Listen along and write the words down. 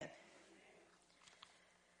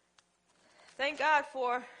Thank God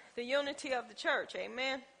for the unity of the church.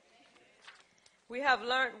 Amen. We have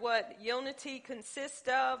learned what unity consists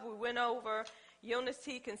of. We went over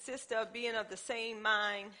unity consists of being of the same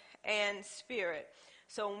mind and spirit.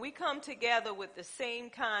 So when we come together with the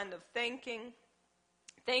same kind of thinking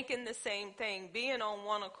the same thing, being on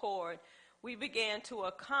one accord, we began to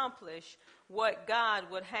accomplish what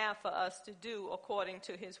God would have for us to do according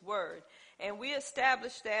to his word. And we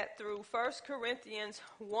established that through 1 Corinthians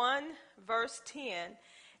 1 verse 10.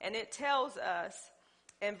 And it tells us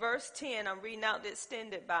in verse 10, I'm reading out the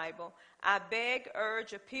Extended Bible, I beg,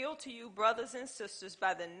 urge, appeal to you, brothers and sisters,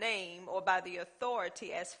 by the name or by the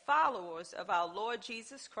authority as followers of our Lord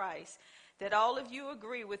Jesus Christ, that all of you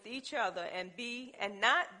agree with each other and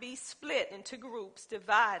not be split into groups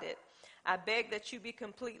divided. I beg that you be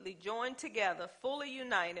completely joined together, fully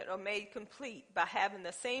united or made complete by having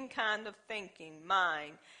the same kind of thinking,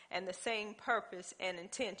 mind, and the same purpose and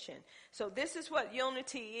intention. So this is what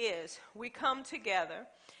unity is. We come together,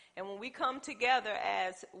 and when we come together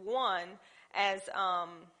as one, as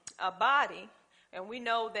a body, and we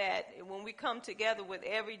know that when we come together with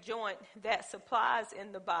every joint that supplies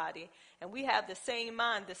in the body, and we have the same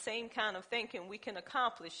mind, the same kind of thinking, we can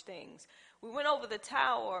accomplish things. We went over the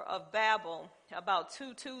Tower of Babel about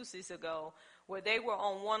 2 Tuesdays ago, where they were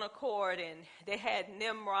on one accord, and they had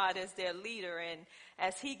Nimrod as their leader, and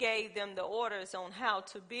as he gave them the orders on how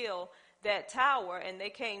to build that tower, and they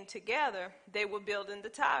came together, they were building the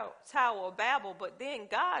Tower of Babel. But then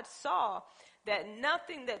God saw that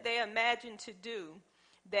nothing that they imagined to do,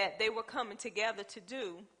 that they were coming together to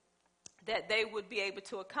do, that they would be able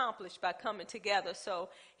to accomplish by coming together. So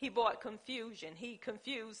he brought confusion. He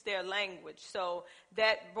confused their language. So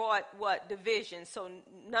that brought division. So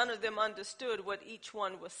none of them understood what each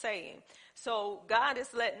one was saying. So God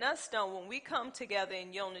is letting us know when we come together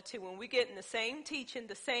in unity, when we get in the same teaching,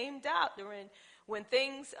 the same doctrine, when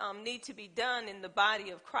things need to be done in the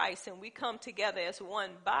body of Christ, and we come together as one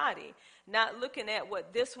body, not looking at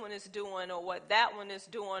what this one is doing or what that one is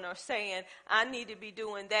doing, or saying, I need to be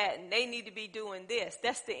doing that and they need to be doing this.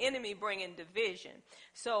 That's the enemy bringing division.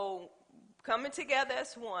 So coming together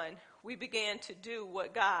as one, we began to do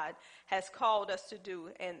what God has called us to do,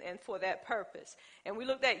 and for that purpose. And we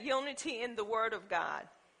looked at unity in the Word of God.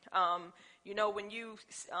 When you,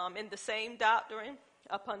 in the same doctrine,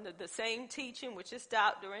 up under the same teaching, which is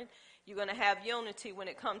doctrine, you're going to have unity when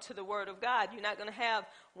it comes to the Word of God. You're not going to have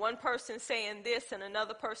one person saying this and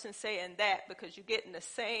another person saying that, because you're getting the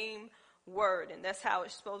same word, and that's how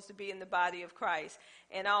it's supposed to be in the body of Christ.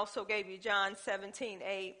 And I also gave you John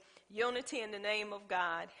 17:8, unity in the name of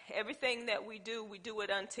God. Everything that we do it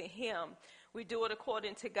unto him. We do it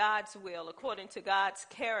according to God's will, according to God's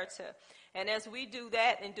character. And as we do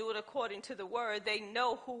that and do it according to the word, they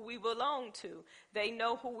know who we belong to. They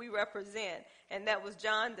know who we represent. And that was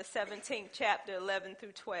John, the 17th chapter, 11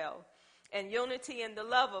 through 12. And unity in the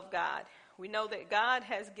love of God. We know that God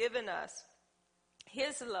has given us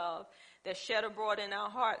his love that's shed abroad in our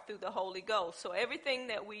heart through the Holy Ghost. So everything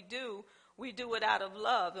that we do it out of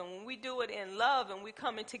love. And when we do it in love and we're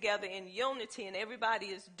coming together in unity and everybody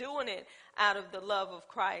is doing it out of the love of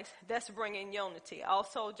Christ, that's bringing unity.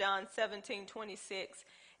 Also, John 17:26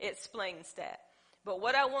 explains that. But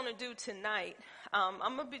what I want to do tonight, I'm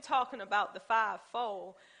going to be talking about the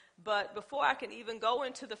fivefold. But before I can even go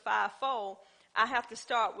into the fivefold, I have to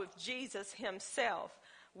start with Jesus himself.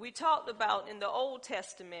 We talked about in the Old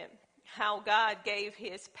Testament how God gave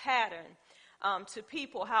his pattern to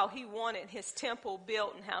people, how he wanted his temple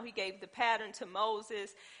built, and how he gave the pattern to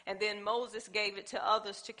Moses, and then Moses gave it to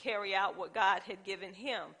others to carry out what God had given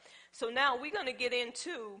him. So now we're going to get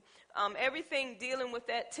into everything dealing with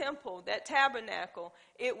that temple, that tabernacle.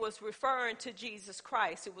 It was referring to Jesus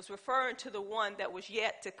Christ. It was referring to the one that was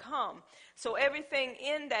yet to come. So everything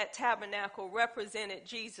in that tabernacle represented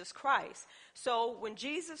Jesus Christ. So when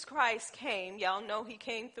Jesus Christ came, y'all know he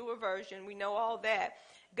came through a virgin. We know all that.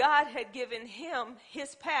 God had given him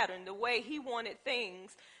his pattern, the way he wanted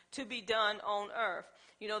things to be done on earth.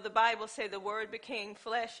 You know, the Bible says the word became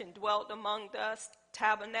flesh and dwelt among us,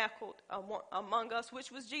 tabernacled among us,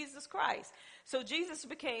 which was Jesus Christ. So Jesus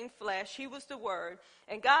became flesh. He was the word.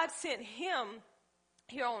 And God sent him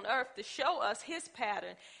here on earth to show us his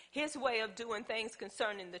pattern, his way of doing things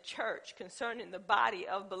concerning the church, concerning the body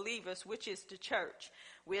of believers, which is the church.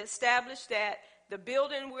 We established that the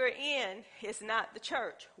building we're in is not the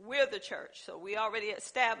church. We're the church. So we already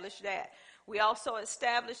established that. We also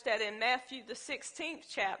established that in Matthew, the 16th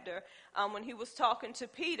chapter, when he was talking to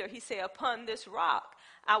Peter, he said, upon this rock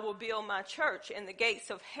I will build my church, and the gates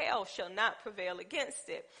of hell shall not prevail against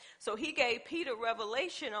it. So he gave Peter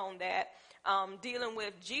revelation on that dealing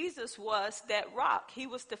with Jesus was that rock. He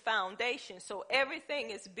was the foundation. So everything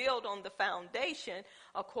is built on the foundation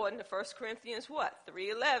according to 1 Corinthians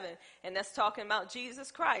 3:11. And that's talking about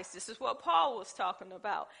Jesus Christ. This is what Paul was talking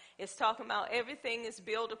about. It's talking about everything is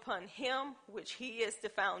built upon him, which he is the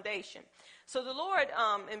foundation. So the Lord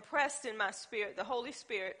impressed in my spirit, the Holy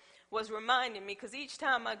Spirit was reminding me, because each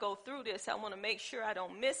time I go through this, I want to make sure I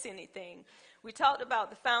don't miss anything. We talked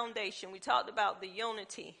about the foundation. We talked about the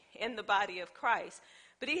unity in the body of Christ.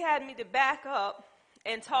 But he had me to back up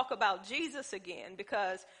and talk about Jesus again,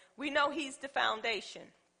 because we know he's the foundation.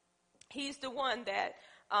 He's the one that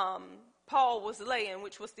Paul was laying,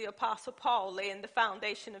 which was the Apostle Paul laying the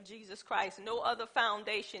foundation of Jesus Christ. No other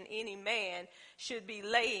foundation any man should be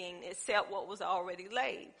laying except what was already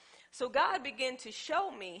laid. So God began to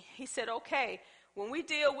show me, he said, okay, when we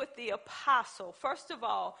deal with the apostle, first of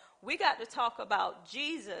all, we got to talk about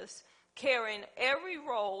Jesus carrying every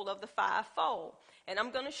role of the fivefold. And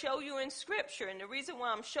I'm going to show you in Scripture. And the reason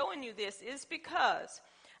why I'm showing you this is because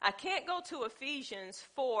I can't go to Ephesians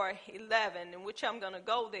 4:11, in which I'm going to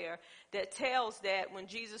go there, that tells that when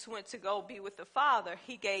Jesus went to go be with the Father,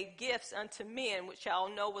 he gave gifts unto men, which y'all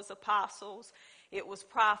know was apostles, it was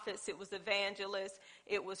prophets, it was evangelists,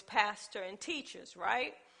 it was pastor and teachers,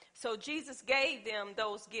 right? So Jesus gave them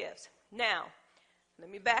those gifts. Now, let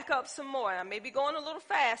me back up some more. I may be going a little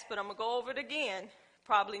fast, but I'm going to go over it again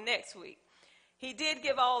probably next week. He did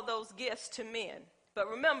give all those gifts to men. But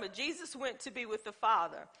remember, Jesus went to be with the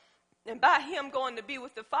Father. And by him going to be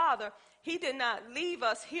with the Father, he did not leave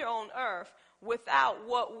us here on earth without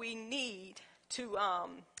what we need to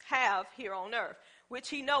have here on earth. Which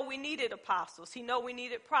he know we needed apostles. He know we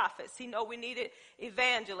needed prophets. He know we needed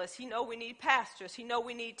evangelists. He know we need pastors. He know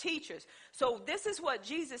we need teachers. So this is what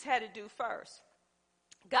Jesus had to do first.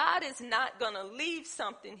 God is not going to leave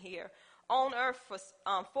something here on earth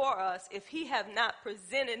for us if he have not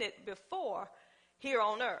presented it before here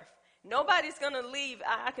on earth. Nobody's going to leave.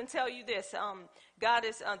 I can tell you this. God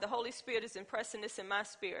is, the Holy Spirit is impressing this in my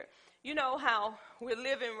spirit. You know how we're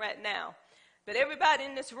living right now. But everybody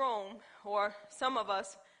in this room, or some of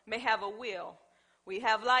us, may have a will. We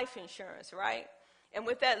have life insurance, right? And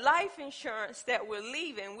with that life insurance that we're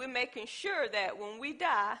leaving, we're making sure that when we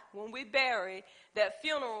die, when we bury, that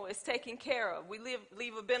funeral is taken care of. We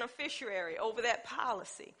leave a beneficiary over that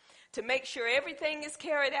policy to make sure everything is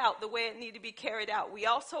carried out the way it needs to be carried out. We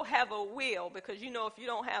also have a will, because you know if you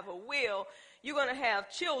don't have a will, you're going to have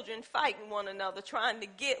children fighting one another trying to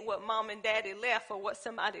get what mom and daddy left or what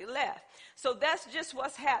somebody left. So that's just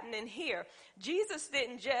what's happening here. Jesus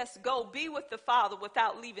didn't just go be with the Father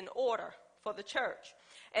without leaving order for the church.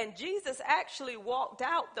 And Jesus actually walked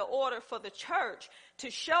out the order for the church to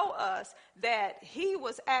show us that he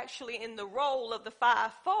was actually in the role of the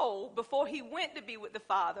fivefold before he went to be with the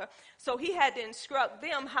Father. So he had to instruct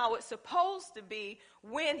them how it's supposed to be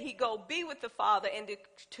when he go be with the Father and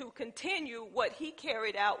to continue what he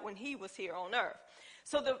carried out when he was here on earth.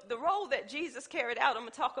 So the role that Jesus carried out, I'm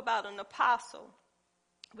going to talk about an apostle.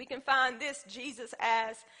 We can find this Jesus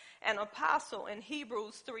as an apostle in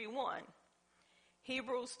Hebrews 3:1.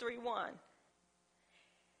 Hebrews 3:1.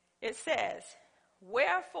 It says,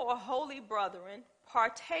 "Wherefore, holy brethren,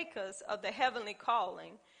 partakers of the heavenly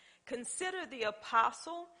calling, consider the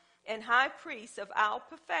apostle and high priest of our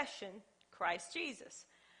profession, Christ Jesus."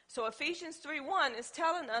 So Ephesians 3:1 is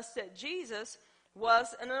telling us that Jesus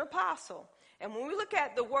was an apostle. And when we look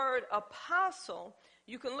at the word apostle,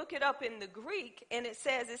 you can look it up in the Greek, and it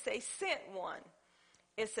says it's a sent one.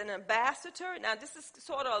 It's an ambassador. Now, this is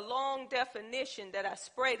sort of a long definition that I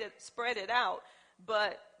spread it out,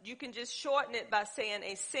 but you can just shorten it by saying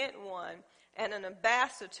a sent one and an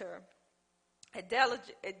ambassador, a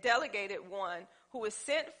delegated one who is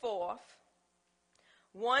sent forth,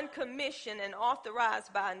 one commissioned and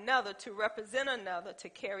authorized by another to represent another to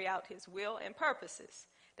carry out his will and purposes.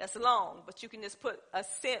 That's long, but you can just put a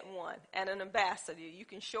sent one and an ambassador. You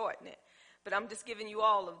can shorten it. But I'm just giving you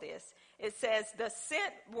all of this. It says the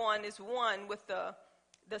sent one is one with the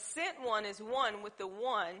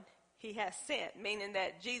one he has sent, meaning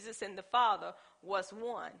that Jesus and the Father was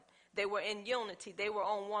one. They were in unity. They were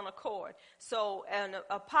on one accord. So an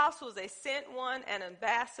apostle is a sent one, an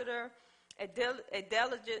ambassador, a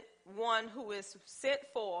delegate one who is sent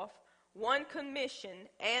forth, one commissioned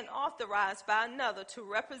and authorized by another to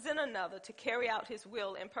represent another to carry out his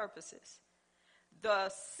will and purposes. The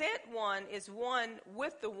sent one is one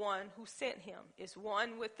with the one who sent him. It's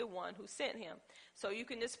one with the one who sent him. So you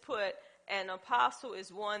can just put an apostle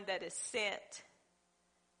is one that is sent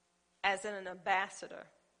as an ambassador.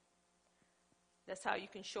 That's how you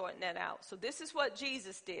can shorten that out. So this is what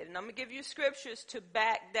Jesus did. And I'm going to give you scriptures to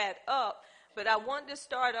back that up But I want to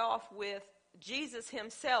start off with Jesus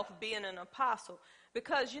himself being an apostle.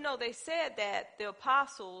 Because, they said that the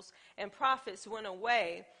apostles and prophets went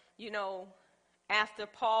away, after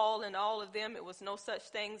Paul and all of them. It was no such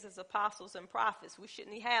things as apostles and prophets. We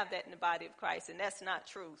shouldn't have that in the body of Christ, and that's not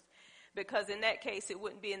truth. Because in that case, it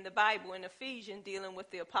wouldn't be in the Bible in Ephesians dealing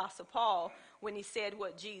with the Apostle Paul when he said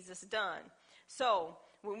what Jesus done. So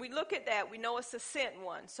when we look at that, we know it's a sent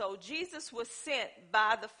one. So Jesus was sent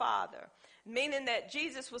by the Father, meaning that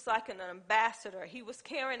Jesus was like an ambassador. He was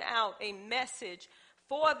carrying out a message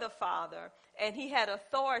for the Father, and he had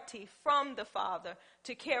authority from the Father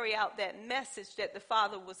to carry out that message that the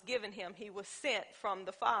Father was giving him. He was sent from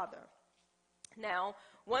the Father. Now,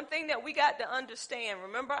 one thing that we got to understand,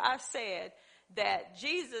 remember I said that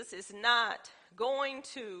Jesus is not going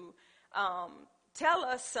to tell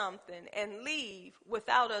us something and leave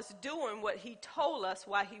without us doing what he told us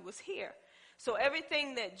while he was here. So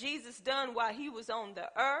everything that Jesus done while he was on the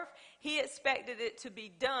earth, he expected it to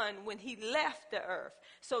be done when he left the earth.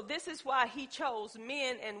 So this is why he chose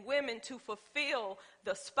men and women to fulfill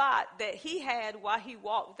the spot that he had while he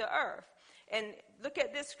walked the earth. And look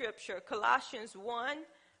at this scripture, Colossians 1,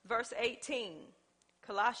 verse 18.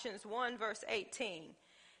 Colossians 1, verse 18.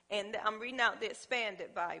 And I'm reading out the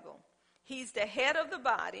Expanded Bible. He's the head of the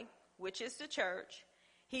body, which is the church.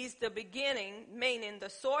 He's the beginning, meaning the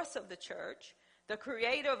source of the church, the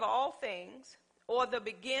creator of all things, or the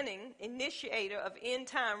beginning, initiator of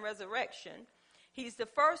end-time resurrection. He's the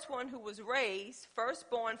first one who was raised,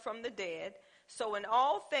 firstborn from the dead. So in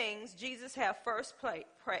all things, Jesus had first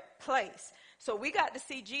place. So we got to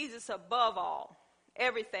see Jesus above all,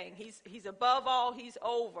 everything. He's above all, he's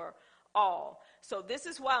over all. So this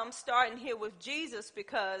is why I'm starting here with Jesus,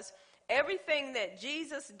 because everything that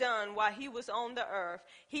Jesus done while he was on the earth,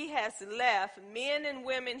 he has left men and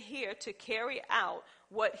women here to carry out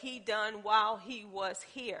what he done while he was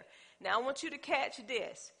here. Now I want you to catch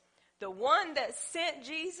this. The one that sent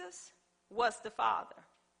Jesus was the Father.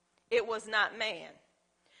 It was not man.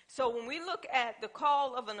 So when we look at the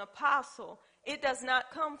call of an apostle, it does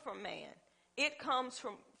not come from man. It comes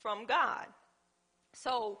from God.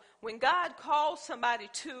 So when God calls somebody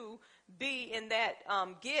to be in that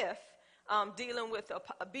gift, dealing with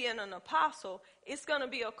being an apostle, it's going to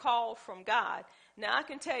be a call from God. Now I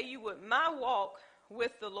can tell you with my walk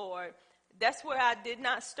with the Lord, that's where I did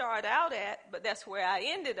not start out at, but that's where I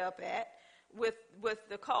ended up at with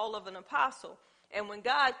the call of an apostle. And when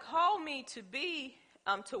God called me to be,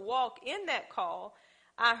 to walk in that call,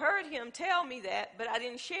 I heard him tell me that, but I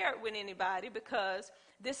didn't share it with anybody because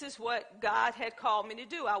this is what God had called me to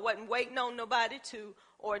do. I wasn't waiting on nobody to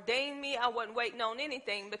ordain me. I wasn't waiting on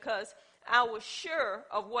anything because I was sure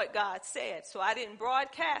of what God said. So I didn't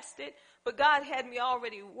broadcast it, but God had me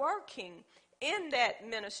already working in that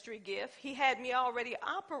ministry gift. He had me already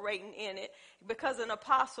operating in it because an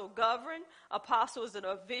apostle governed. Apostle is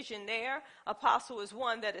a visionaire. Apostle is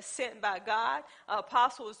one that is sent by God.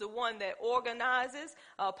 Apostle is the one that organizes.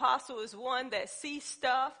 Apostle is one that sees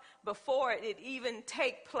stuff before it even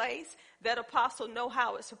take place. That apostle know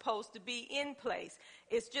how it's supposed to be in place.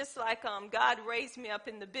 It's just like God raised me up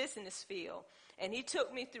in the business field. And he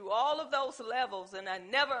took me through all of those levels, and I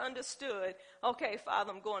never understood, okay,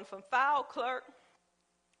 Father, I'm going from file clerk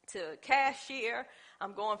to cashier.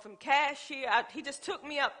 I'm going from cashier. He just took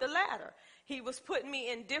me up the ladder. He was putting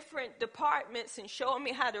me in different departments and showing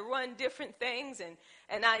me how to run different things.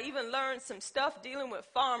 And I even learned some stuff dealing with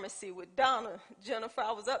pharmacy with Donna, Jennifer.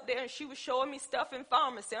 I was up there, and she was showing me stuff in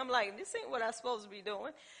pharmacy. I'm like, this ain't what I'm supposed to be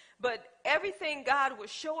doing. But everything God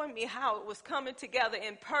was showing me how it was coming together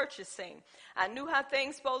in purchasing. I knew how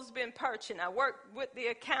things supposed to be in purchasing. I worked with the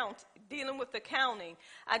account, dealing with accounting.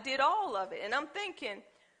 I did all of it. And I'm thinking,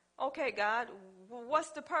 okay, God,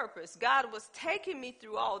 what's the purpose? God was taking me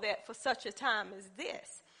through all that for such a time as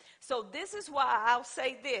this. So this is why I'll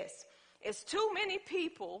say this. It's too many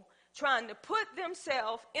people trying to put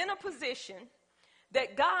themselves in a position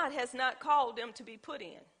that God has not called them to be put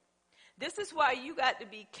in. This is why you got to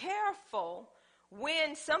be careful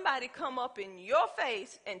when somebody come up in your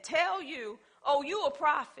face and tell you, oh, you a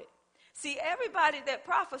prophet. See, everybody that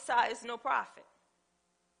prophesies is no prophet.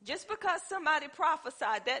 Just because somebody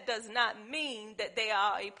prophesied, that does not mean that they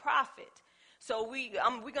are a prophet. So we're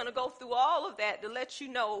going to go through all of that to let you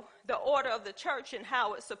know the order of the church and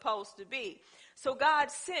how it's supposed to be. So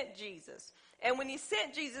God sent Jesus. And when he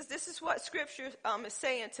sent Jesus, this is what Scripture is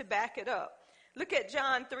saying to back it up. Look at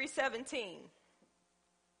John 3:17.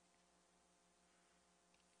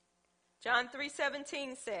 John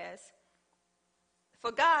 3:17 says,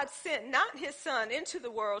 for God sent not his Son into the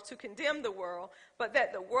world to condemn the world, but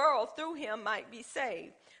that the world through him might be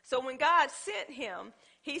saved. So when God sent him,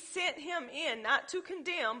 he sent him in not to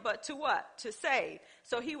condemn, but to what? To save.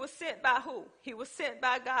 So he was sent by who? He was sent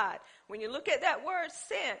by God. When you look at that word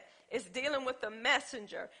sent, it's dealing with a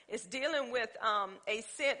messenger. It's dealing with a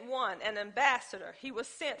sent one, an ambassador. He was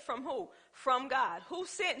sent from who? From God. Who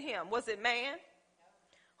sent him? Was it man?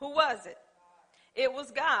 Who was it? It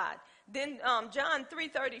was God. Then John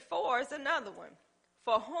 3:34 is another one.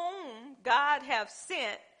 For whom God hath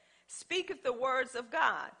sent, speaketh the words of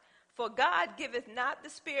God. For God giveth not the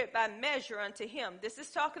Spirit by measure unto him. This is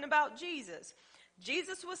talking about Jesus.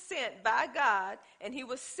 Jesus was sent by God, and he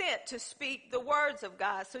was sent to speak the words of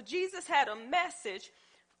God. So Jesus had a message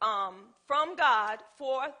from God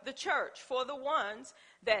for the church, for the ones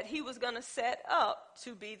that he was going to set up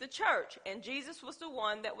to be the church. And Jesus was the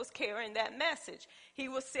one that was carrying that message. He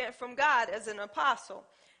was sent from God as an apostle.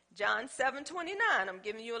 John 7:29. I'm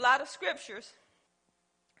giving you a lot of scriptures.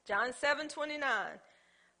 John 7:29.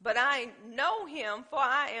 But I know him, for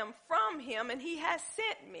I am from him, and he has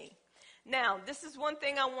sent me. Now, this is one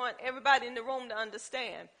thing I want everybody in the room to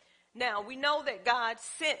understand. Now, we know that God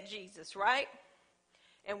sent Jesus, right?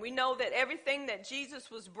 And we know that everything that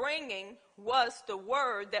Jesus was bringing was the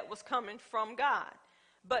word that was coming from God.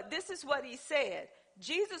 But this is what he said.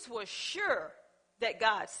 Jesus was sure that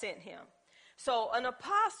God sent him. So an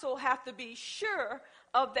apostle have to be sure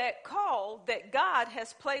of that call that God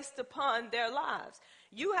has placed upon their lives.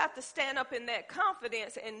 You have to stand up in that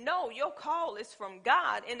confidence and know your call is from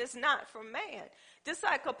God and it's not from man. Just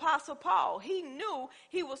like Apostle Paul, he knew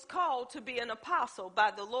he was called to be an apostle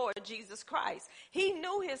by the Lord Jesus Christ. He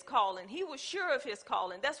knew his calling. He was sure of his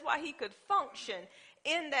calling. That's why he could function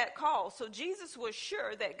in that call. So Jesus was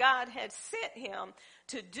sure that God had sent him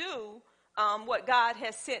to do what God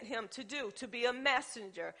has sent him to do, to be a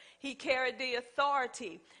messenger. He carried the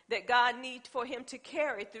authority that God needed for him to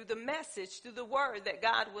carry through the message, through the word that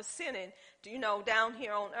God was sending, down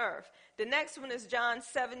here on earth. The next one is John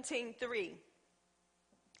 17:3.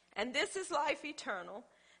 And this is life eternal,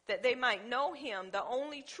 that they might know him, the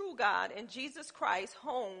only true God, and Jesus Christ,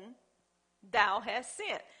 whom thou hast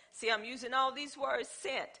sent. See, I'm using all these words,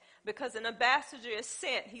 sent, because an ambassador is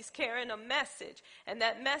sent. He's carrying a message, and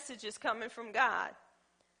that message is coming from God.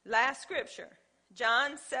 Last scripture,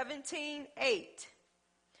 John 17:8.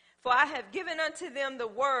 For I have given unto them the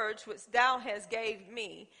words which thou hast gave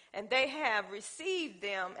me, and they have received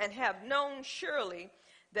them, and have known surely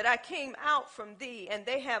that I came out from thee, and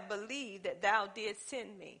they have believed that thou didst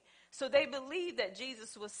send me. So they believed that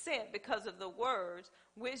Jesus was sent because of the words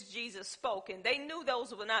which Jesus spoke. And they knew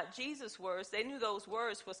those were not Jesus' words. They knew those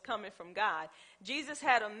words was coming from God. Jesus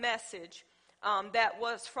had a message that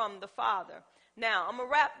was from the Father. Now, I'm going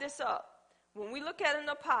to wrap this up. When we look at an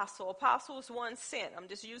apostle is one sent. I'm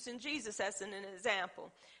just using Jesus as an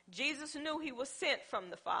example. Jesus knew he was sent from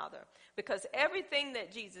the Father because everything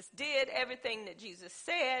that Jesus did, everything that Jesus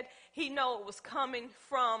said, he knew it was coming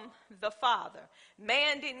from the Father.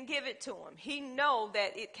 Man didn't give it to him. He knew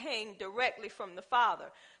that it came directly from the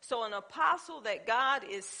Father. So an apostle that God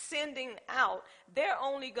is sending out, they're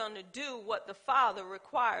only going to do what the Father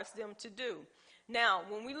requires them to do. Now,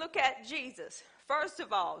 when we look at Jesus, first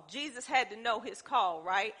of all, Jesus had to know his call,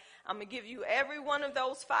 right? I'm going to give you every one of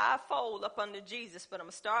those fivefold up under Jesus, but I'm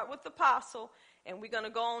going to start with the apostle, and we're going to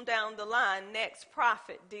go on down the line, next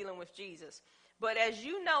prophet, dealing with Jesus. But as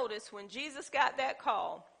you notice, when Jesus got that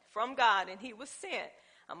call from God and he was sent,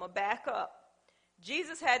 I'm going to back up.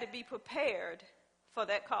 Jesus had to be prepared for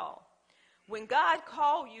that call. When God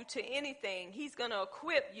called you to anything, he's going to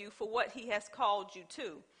equip you for what he has called you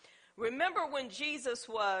to. Remember when Jesus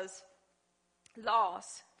was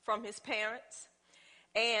lost from his parents,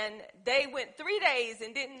 and they went 3 days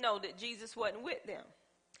and didn't know that Jesus wasn't with them.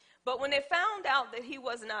 But when they found out that he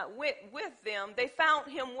was not with them, they found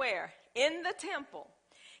him where? In the temple.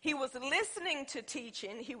 He was listening to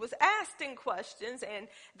teaching, he was asking questions, and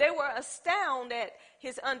they were astounded at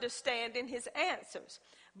his understanding, his answers.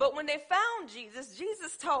 But when they found Jesus,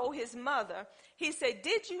 Jesus told his mother, he said,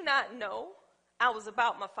 "Did you not know I was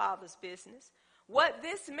about my Father's business?" What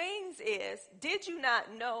this means is, did you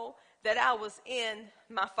not know that I was in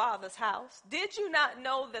my Father's house? Did you not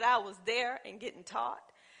know that I was there and getting taught?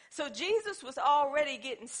 So Jesus was already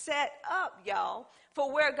getting set up, y'all,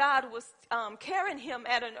 for where God was carrying him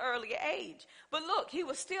at an early age. But look, he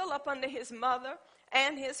was still up under his mother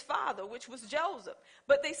and his father, which was Joseph.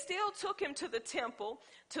 But they still took him to the temple,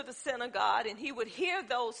 to the synagogue, and he would hear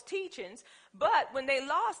those teachings. But when they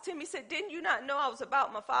lost him, he said, "Didn't you not know I was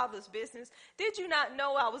about my Father's business? Did you not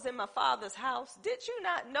know I was in my Father's house? Did you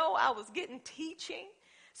not know I was getting teaching?"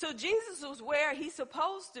 So Jesus was where he's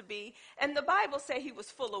supposed to be. And the Bible said he was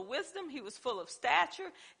full of wisdom. He was full of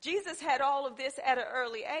stature. Jesus had all of this at an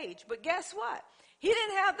early age. But guess what? He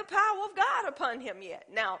didn't have the power of God upon him yet.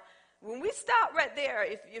 Now, when we stop right there,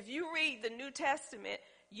 if you read the New Testament,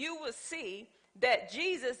 you will see that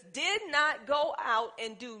Jesus did not go out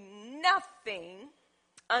and do nothing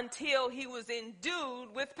until he was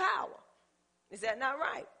endued with power. Is that not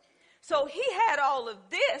right? So he had all of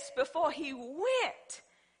this before he went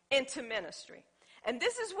into ministry. And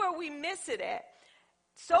this is where we miss it at.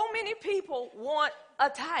 So many people want a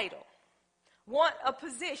title, want a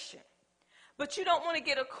position, but you don't want to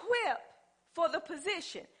get equipped for the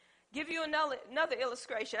position. Give you another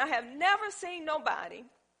illustration. I have never seen nobody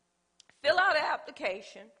fill out an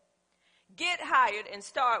application, get hired, and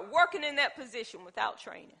start working in that position without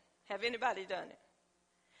training. Have anybody done it?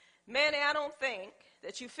 Manny, I don't think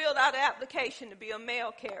that you filled out an application to be a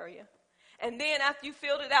mail carrier, and then after you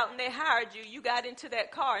filled it out and they hired you, you got into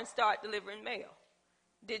that car and started delivering mail.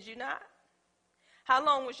 Did you not? How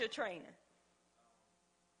long was your training?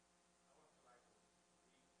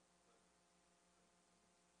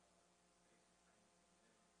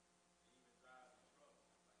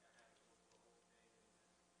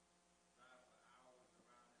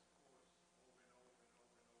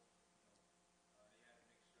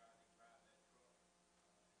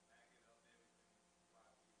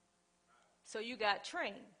 So you got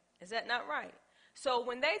trained. Is that not right? So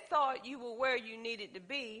when they thought you were where you needed to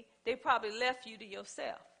be, they probably left you to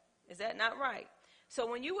yourself. Is that not right?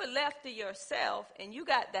 So when you were left to yourself and you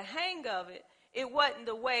got the hang of it, it wasn't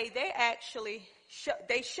the way they actually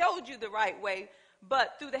they showed you the right way,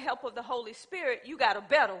 but through the help of the Holy Spirit, you got a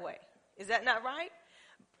better way. Is that not right?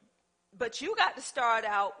 But you got to start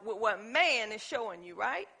out with what man is showing you,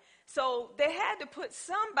 right? So they had to put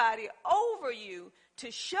somebody over you to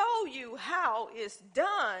show you how it's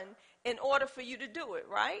done in order for you to do it,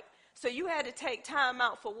 right? So you had to take time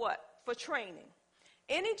out for what? For training.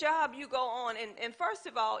 Any job you go on, and first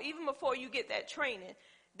of all, even before you get that training,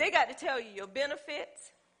 they got to tell you your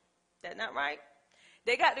benefits. That's not right?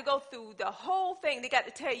 They got to go through the whole thing. They got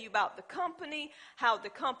to tell you about the company, how the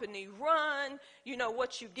company run, you know,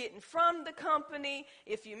 what you're getting from the company,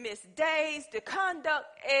 if you miss days, the conduct,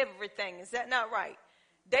 everything. Is that not right?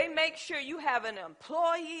 They make sure you have an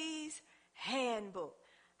employee's handbook.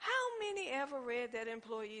 How many ever read that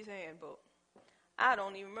employee's handbook? I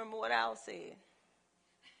don't even remember what Al said.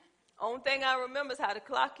 Only thing I remember is how to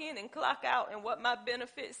clock in and clock out and what my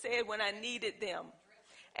benefits said when I needed them.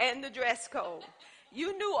 And the dress code.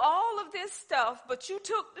 You knew all of this stuff, but you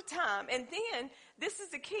took the time. And then, this is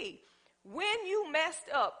the key. When you messed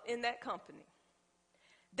up in that company,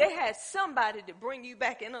 they had somebody to bring you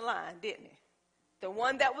back in the line, didn't they? The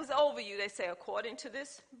one that was over you, they say, according to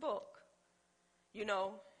this book, you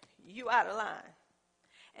know, you out of line.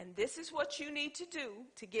 And this is what you need to do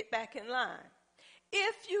to get back in line.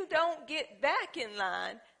 If you don't get back in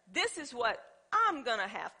line, this is what I'm going to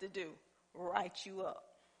have to do, write you up,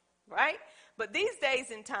 right? But these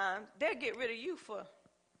days and times, they'll get rid of you for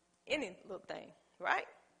any little thing, right?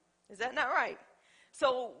 Is that not right?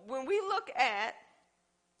 So when we look at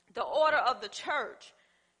the order of the church,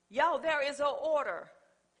 y'all, there is an order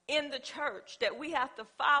in the church that we have to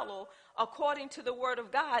follow according to the word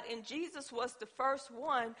of God. And Jesus was the first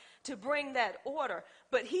one to bring that order.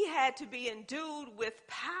 But he had to be endued with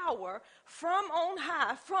power from on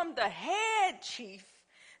high, from the head chief,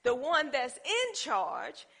 the one that's in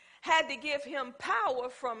charge, had to give him power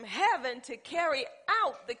from heaven to carry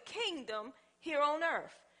out the kingdom here on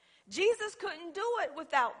earth. Jesus couldn't do it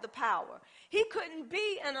without the power. He couldn't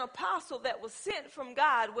be an apostle that was sent from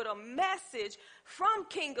God with a message from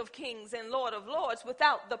King of Kings and Lord of Lords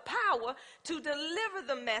without the power to deliver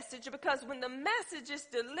the message, because when the message is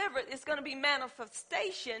delivered, it's going to be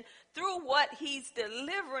manifestation through what he's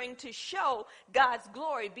delivering to show God's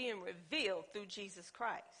glory being revealed through Jesus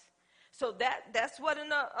Christ. So that's what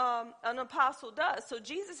an apostle does. So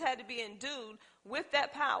Jesus had to be endued with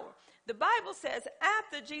that power. The Bible says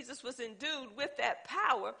after Jesus was endued with that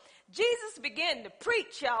power, Jesus began to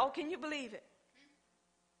preach, y'all. Can you believe it?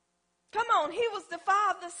 Come on, he was the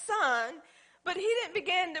Father's Son, but he didn't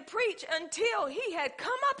begin to preach until he had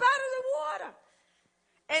come up out of the water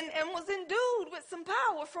and was endued with some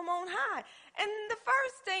power from on high. And the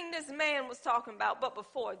first thing this man was talking about, but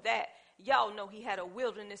before that, y'all know he had a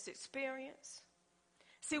wilderness experience.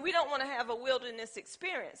 See, we don't want to have a wilderness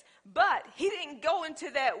experience, but he didn't go into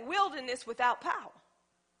that wilderness without power.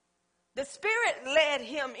 The Spirit led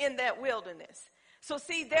him in that wilderness. So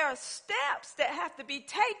see, there are steps that have to be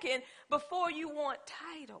taken before you want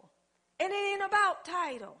title. And it ain't about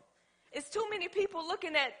title. It's too many people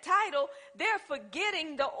looking at title. They're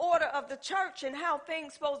forgetting the order of the church and how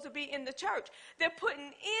things supposed to be in the church. They're putting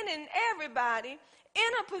in and everybody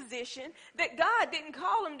in a position that God didn't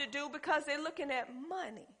call them to do because they're looking at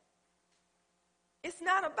money. It's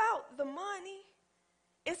not about the money.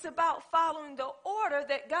 It's about following the order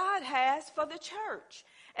that God has for the church.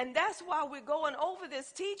 And that's why we're going over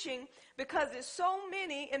this teaching, because there's so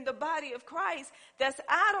many in the body of Christ that's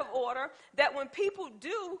out of order, that when people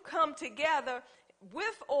do come together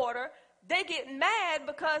with order, they get mad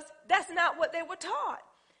because that's not what they were taught.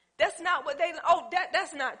 That's not what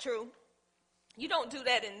that's not true. You don't do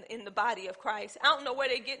that in the body of Christ. I don't know where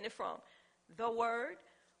they're getting it from. The word.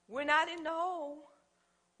 We're not in the old.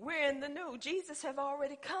 We're in the new. Jesus have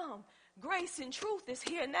already come. Grace and truth is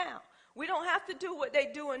here now. We don't have to do what they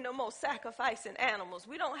do no more, sacrificing animals.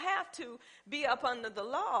 We don't have to be up under the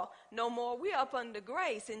law no more. We're up under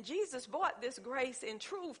grace. And Jesus brought this grace and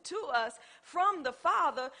truth to us from the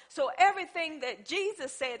Father. So everything that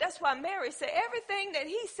Jesus said, that's why Mary said, everything that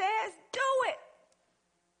he says, do it.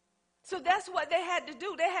 So that's what they had to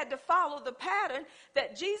do. They had to follow the pattern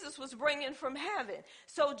that Jesus was bringing from heaven.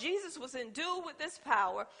 So Jesus was endued with this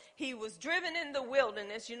power. He was driven in the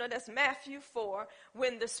wilderness. You know, that's Matthew 4.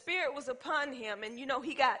 When the Spirit was upon him and, you know,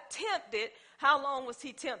 he got tempted. How long was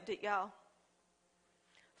he tempted, y'all?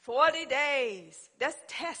 40 days. That's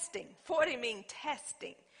testing. 40 means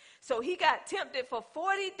testing. So he got tempted for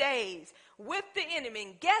 40 days with the enemy.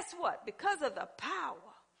 And guess what? Because of the power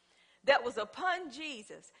that was upon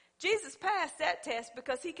Jesus, Jesus passed that test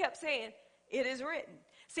because he kept saying, it is written.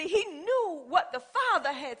 See, he knew what the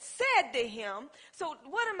Father had said to him. So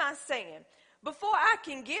what am I saying? Before I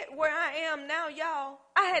can get where I am now, y'all,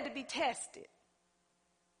 I had to be tested.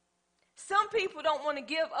 Some people don't want to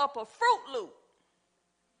give up a Fruit Loop.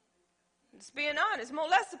 Just being honest, more or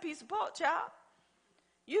less a piece of pork chop.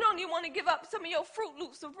 You don't even want to give up some of your Fruit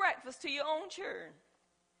Loops for breakfast to your own children.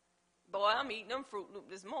 Boy, I'm eating them Fruit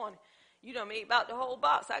Loops this morning. You done ate about the whole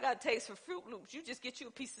box. I got a taste for Fruit Loops. You just get you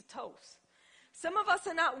a piece of toast. Some of us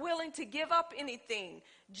are not willing to give up anything.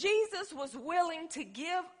 Jesus was willing to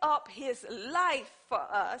give up his life for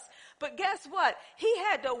us. But guess what? He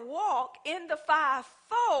had to walk in the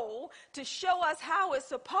fivefold to show us how it's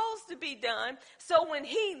supposed to be done. So when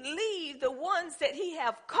he leave, the ones that he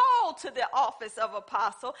have called to the office of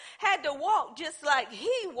apostle had to walk just like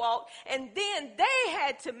he walked. And then they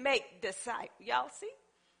had to make disciples. Y'all see?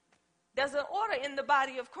 There's an order in the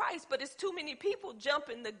body of Christ, but it's too many people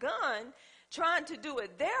jumping the gun trying to do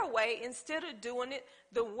it their way instead of doing it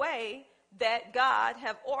the way that God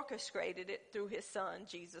have orchestrated it through his son,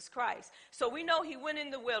 Jesus Christ. So we know he went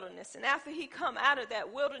in the wilderness, and after he come out of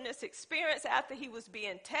that wilderness experience, after he was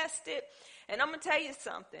being tested, and I'm going to tell you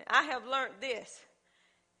something, I have learned this.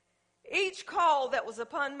 Each call that was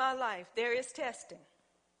upon my life, there is testing.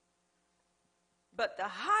 But the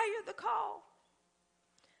higher the call,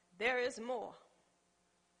 there is more.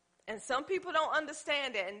 And some people don't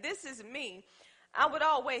understand that. And this is me. I would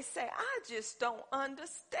always say, I just don't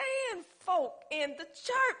understand folk in the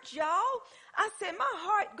church, y'all. I said, my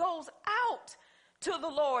heart goes out to the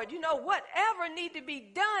Lord. You know, whatever need to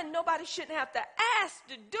be done, nobody shouldn't have to ask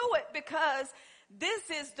to do it, because this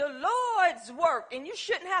is the Lord's work, and you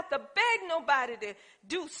shouldn't have to beg nobody to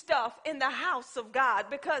do stuff in the house of God,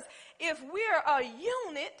 because if we're a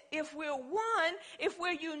unit, if we're one, if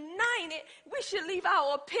we're united, we should leave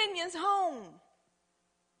our opinions home.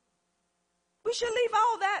 We should leave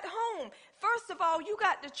all that home. First of all, you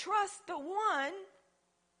got to trust the one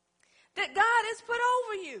that God has put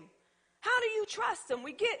over you. How do you trust him?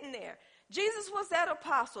 We're getting there. Jesus was that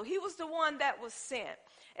apostle. He was the one that was sent.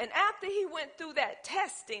 And after he went through that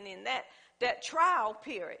testing and that trial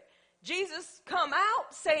period, Jesus come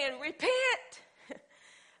out saying, repent,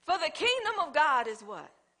 for the kingdom of God is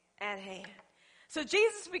what? At hand. So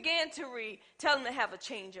Jesus began to tell them to have a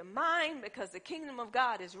change of mind, because the kingdom of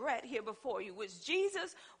God is right here before you, which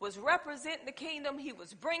Jesus was representing the kingdom. He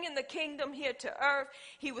was bringing the kingdom here to earth.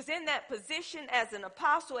 He was in that position as an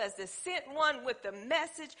apostle, as the sent one with the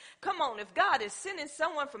message. Come on, if God is sending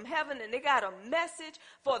someone from heaven and they got a message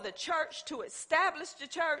for the church to establish the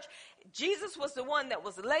church, Jesus was the one that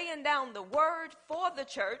was laying down the word for the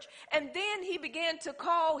church. And then he began to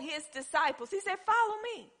call his disciples. He said, follow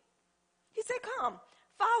me. He said, come,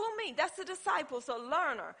 follow me. That's a disciple. It's a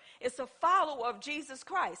learner. It's a follower of Jesus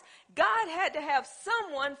Christ. God had to have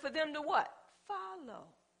someone for them to what? Follow.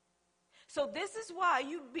 So this is why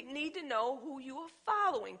you need to know who you are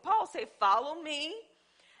following. Paul said, follow me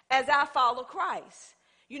as I follow Christ.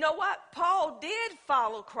 You know what? Paul did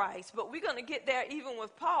follow Christ, but we're going to get there even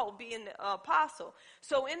with Paul being the apostle.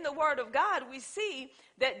 So in the Word of God, we see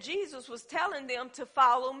that Jesus was telling them to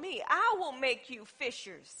follow me. I will make you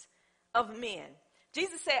fishers of men.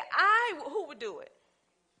 Jesus said, who would do it?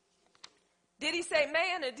 Did he say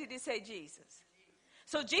man or did he say Jesus?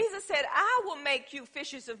 So Jesus said, I will make you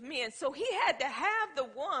fishers of men. So he had to have the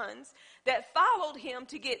ones that followed him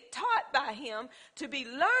to get taught by him, to be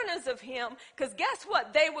learners of him. Because guess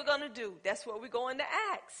what they were going to do? That's what we go into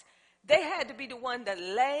Acts. They had to be the one to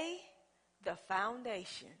lay the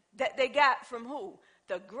foundation. That they got from who?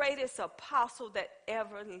 The greatest apostle that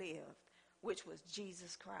ever lived, which was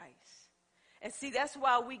Jesus Christ. And see, that's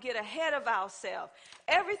why we get ahead of ourselves.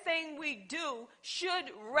 Everything we do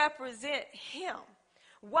should represent him.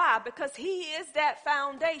 Why? Because he is that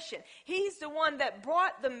foundation. He's the one that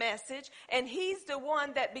brought the message, and he's the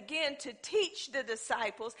one that began to teach the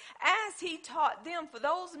disciples as he taught them for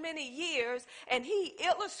those many years, and he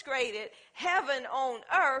illustrated heaven on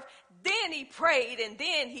earth. Then he prayed, and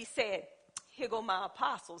then he said, here go my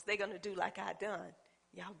apostles. They're going to do like I done.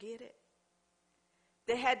 Y'all get it?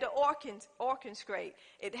 They had to orchestrate.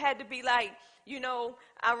 It had to be like,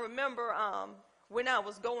 I remember when I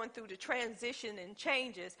was going through the transition and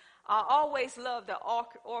changes, I always loved to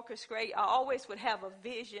orchestrate. I always would have a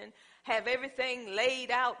vision, have everything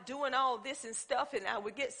laid out, doing all this and stuff, and I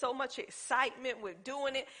would get so much excitement with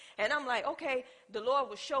doing it. And I'm like, okay, the Lord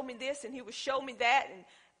would show me this, and he would show me that.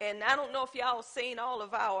 And I don't know if y'all seen all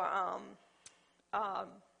of our,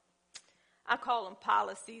 I call them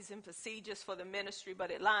policies and procedures for the ministry,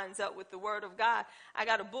 but it lines up with the Word of God. I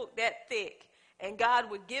got a book that thick. And God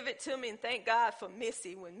would give it to me, and thank God for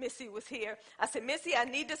Missy. When Missy was here, I said, Missy, I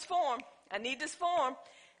need this form. I need this form.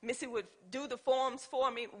 Missy would do the forms for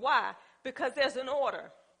me. Why? Because there's an order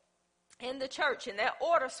in the church, and that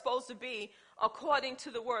order is supposed to be according to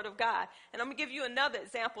the Word of God. And I'm going to give you another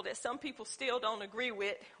example that some people still don't agree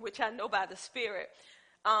with, which I know by the Spirit.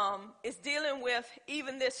 It's dealing with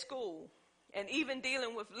even this school and even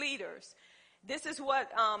dealing with leaders. This is what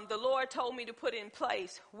the Lord told me to put in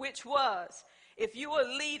place, which was, if you're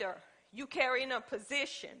a leader, you carrying a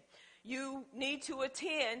position, you need to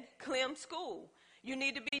attend Clem School. You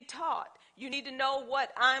need to be taught. You need to know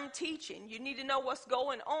what I'm teaching. You need to know what's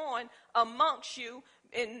going on amongst you.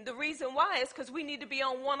 And the reason why is because we need to be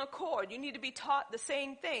on one accord. You need to be taught the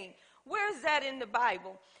same thing. Where is that in the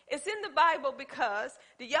Bible? It's in the Bible because,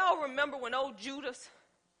 do y'all remember when old Judas,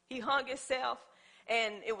 he hung himself,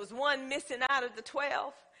 and it was one missing out of the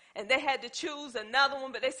 12? And they had to choose another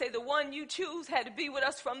one, but they say the one you choose had to be with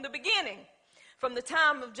us from the beginning. From the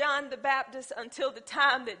time of John the Baptist until the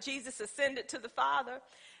time that Jesus ascended to the Father.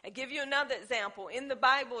 And give you another example. In the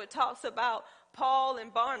Bible, it talks about Paul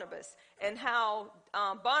and Barnabas and how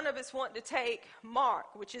Barnabas wanted to take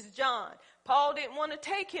Mark, which is John. Paul didn't want to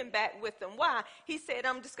take him back with them. Why? He said,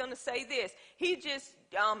 I'm just going to say this. He just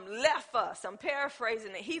left us. I'm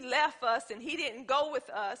paraphrasing it. He left us and he didn't go with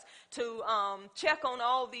us to check on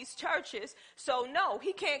all these churches. So no,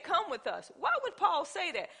 he can't come with us. Why would Paul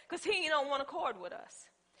say that? Because he ain't on one accord with us.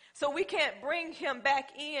 So we can't bring him back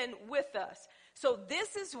in with us. So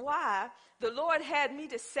this is why the Lord had me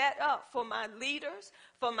to set up for my leaders,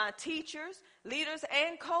 for my teachers, leaders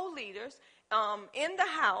and co-leaders in the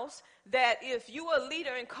house, that if you are a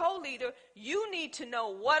leader and co-leader, you need to know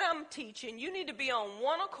what I'm teaching. You need to be on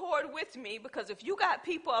one accord with me, because if you got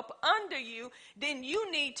people up under you, then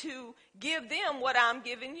you need to give them what I'm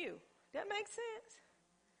giving you. That makes sense?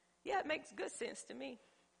 Yeah, it makes good sense to me.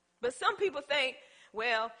 But some people think,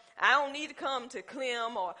 well, I don't need to come to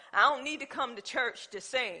Clem, or I don't need to come to church to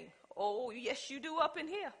sing. Oh, yes, you do up in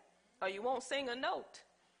here, or you won't sing a note,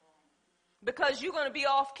 because you're going to be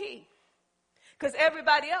off key. Because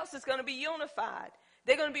everybody else is going to be unified.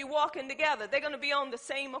 They're going to be walking together. They're going to be on the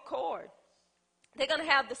same accord. They're going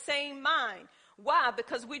to have the same mind. Why?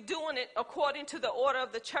 Because we're doing it according to the order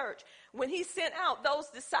of the church. When he sent out those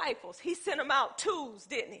disciples, he sent them out twos,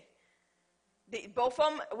 didn't he? Both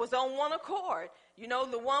of them was on one accord. You know,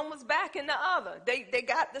 the one was backing the other. They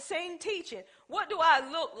got the same teaching. What do I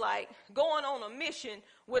look like going on a mission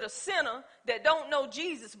with a sinner that don't know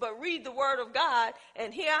Jesus but read the Word of God,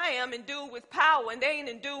 and here I am endued with power and they ain't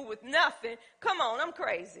endued with nothing? Come on, I'm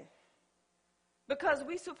crazy. Because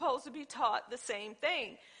we're supposed to be taught the same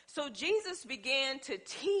thing. So Jesus began to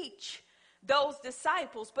teach those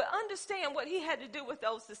disciples, but understand what he had to do with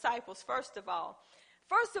those disciples first of all.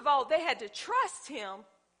 First of all, they had to trust him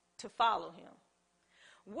to follow him.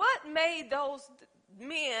 What made those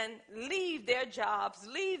men leave their jobs,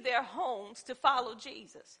 leave their homes to follow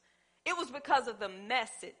Jesus? It was because of the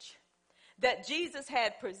message that Jesus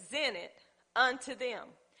had presented unto them.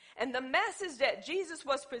 And the message that Jesus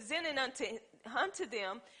was presenting unto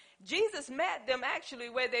them, Jesus met them actually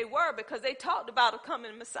where they were, because they talked about a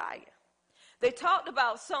coming Messiah. They talked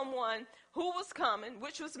about someone who was coming,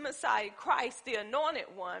 which was Messiah, Christ, the anointed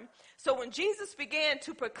one. So when Jesus began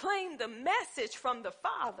to proclaim the message from the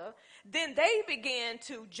Father, then they began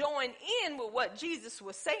to join in with what Jesus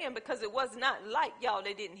was saying, because it was not like, y'all,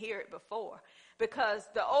 they didn't hear it before. Because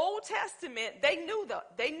the Old Testament, they knew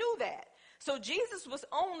that. So Jesus was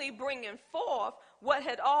only bringing forth what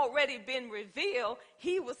had already been revealed.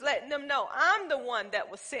 He was letting them know, I'm the one that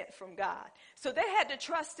was sent from God. So they had to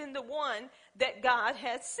trust in the one that God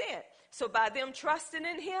had sent. So by them trusting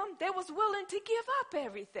in him, they was willing to give up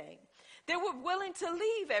everything. They were willing to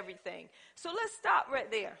leave everything. So let's stop right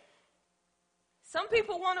there. Some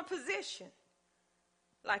people want a position,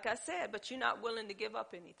 like I said, but you're not willing to give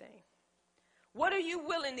up anything. What are you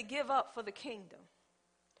willing to give up for the kingdom?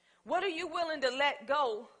 What are you willing to let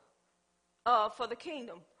go for the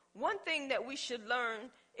kingdom? One thing that we should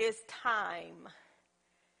learn is time.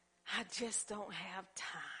 I just don't have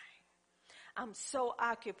time. I'm so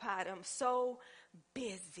occupied. I'm so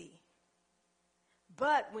busy.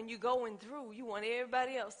 But when you're going through, you want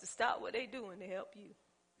everybody else to stop what they're doing to help you.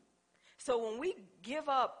 So when we give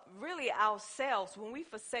up really ourselves, when we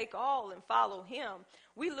forsake all and follow him,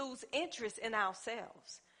 we lose interest in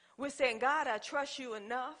ourselves. We're saying, God, I trust you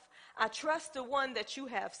enough. I trust the one that you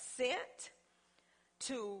have sent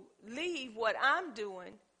to leave what I'm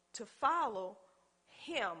doing to follow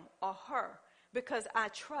him or her, because I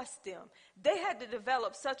trust them. They had to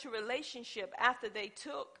develop such a relationship after they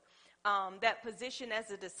took that position as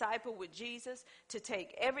a disciple with Jesus, to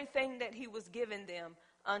take everything that he was giving them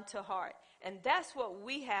unto heart. And that's what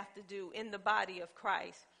we have to do in the body of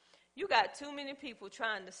Christ. You got too many people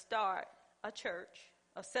trying to start a church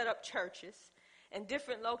or set up churches in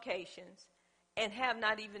different locations and have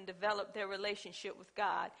not even developed their relationship with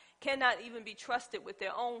God, cannot even be trusted with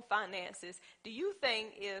their own finances. Do you think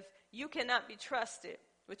if you cannot be trusted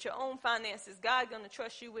with your own finances, God going to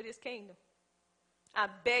trust you with his kingdom? I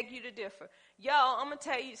beg you to differ. Y'all, I'm going to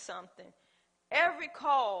tell you something. Every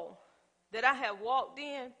call that I have walked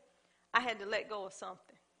in, I had to let go of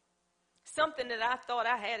something. Something that I thought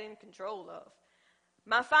I had in control of.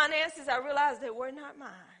 My finances, I realized they were not mine.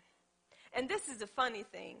 And this is the funny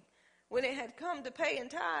thing. When it had come to paying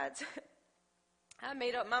tithes, I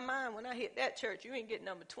made up my mind when I hit that church, you ain't getting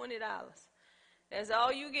number $20. That's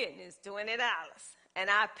all you getting is $20. And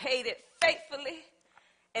I paid it faithfully,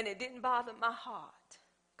 and it didn't bother my heart,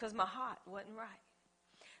 because my heart wasn't right.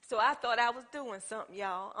 So I thought I was doing something,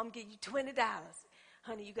 y'all. I'm giving you $20.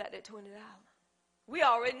 Honey, you got that $20. We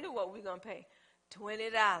already knew what we were going to pay.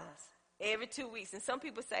 $20 every 2 weeks. And some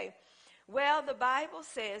people say, well, the Bible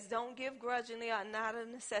says don't give grudgingly or not a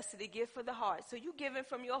necessity, give for the heart. So you giving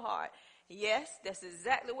from your heart. Yes, that's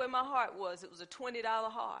exactly where my heart was. It was a $20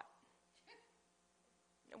 heart.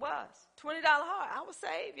 It was. $20 heart. I was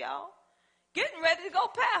saved, y'all. Getting ready to go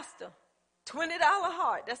pastor. $20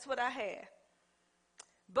 heart. That's what I had.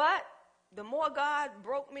 But the more God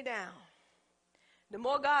broke me down, the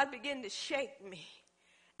more God began to shake me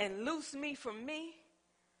and loose me from me,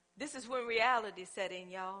 this is when reality set in,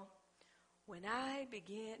 y'all. When I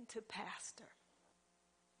began to pastor.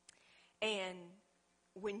 And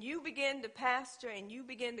when you begin to pastor and you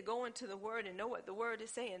begin to go into the word and know what the word is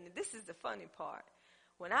saying, this is the funny part.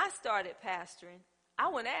 When I started pastoring, I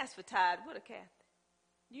wouldn't ask for tithe, would I, Kathy?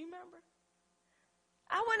 Do you remember?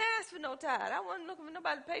 I wouldn't ask for no tithe. I wasn't looking for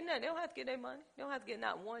nobody to pay nothing. They don't have to get their money. They don't have to get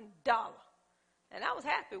not $1. And I was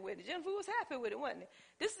happy with it. Jennifer was happy with it, wasn't it?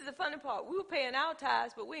 This is the funny part. We were paying our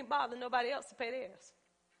tithes, but we ain't bothering nobody else to pay theirs.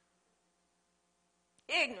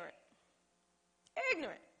 Ignorant.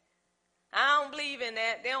 I don't believe in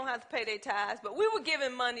that. They don't have to pay their tithes. But we were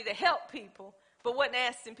giving money to help people, but wasn't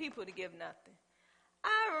asking people to give nothing.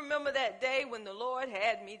 I remember that day when the Lord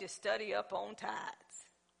had me to study up on tithes.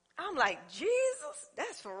 I'm like, Jesus,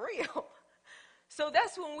 that's for real. So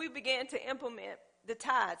that's when we began to implement the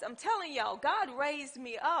tithes. I'm telling y'all, God raised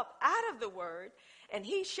me up out of the word, and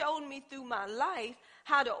he showed me through my life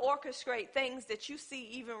how to orchestrate things that you see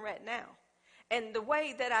even right now. And the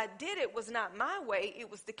way that I did it was not my way, it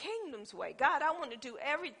was the kingdom's way. God, I want to do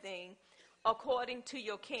everything according to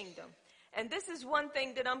your kingdom. And this is one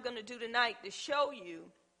thing that I'm going to do tonight to show you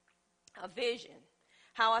a vision.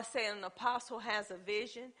 How I say an apostle has a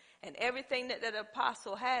vision, and everything that that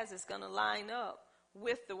apostle has is going to line up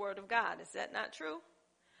with the word of God. Is that not true?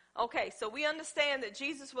 Okay, so we understand that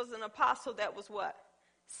Jesus was an apostle that was what?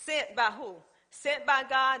 Sent by who? Sent by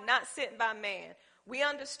God, not sent by man. we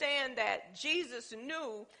understand that Jesus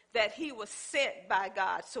knew that he was sent by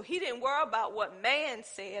God. So he didn't worry about what man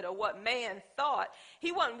said or what man thought.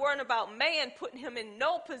 He wasn't worrying about man putting him in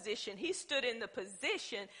no position. He stood in the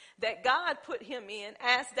position that God put him in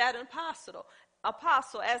as that apostle,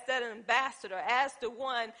 as that ambassador, as the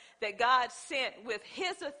one that God sent with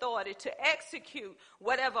his authority to execute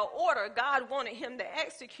whatever order God wanted him to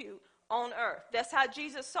execute on earth. That's how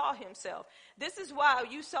Jesus saw himself. This is why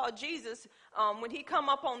you saw Jesus when he come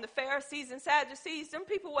up on the Pharisees and Sadducees. Them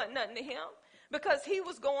people wasn't nothing to him because he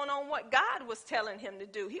was going on what God was telling him to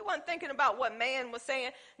do. He wasn't thinking about what man was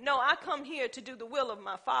saying. No, I come here to do the will of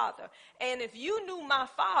my Father. And if you knew my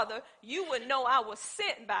Father, you would know I was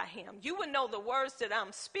sent by him. You would know the words that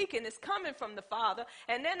I'm speaking is coming from the Father,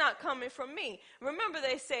 and they're not coming from me. Remember,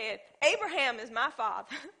 they said, Abraham is my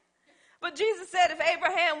father. But Jesus said, if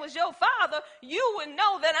Abraham was your father, you would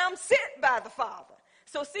know that I'm sent by the Father.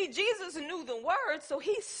 So see, Jesus knew the word, so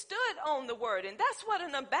he stood on the word. And that's what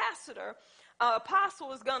an ambassador,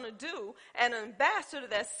 apostle is going to do. An ambassador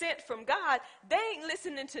that's sent from God, they ain't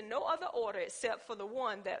listening to no other order except for the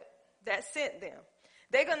one that sent them.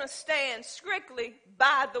 They're going to stand strictly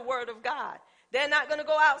by the word of God. They're not going to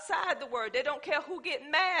go outside the word. They don't care who get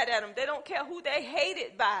mad at them. They don't care who they hate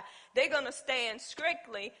it by. They're going to stand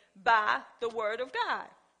strictly by the word of God.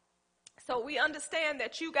 So we understand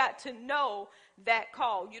that you got to know that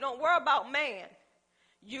call. You don't worry about man.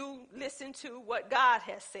 You listen to what God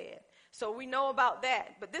has said. So we know about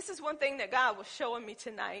that. But this is one thing that God was showing me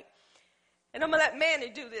tonight. And I'm going to let Manny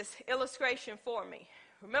do this illustration for me.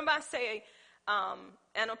 Remember I say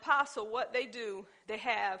an apostle, what they do, they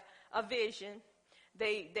have a vision.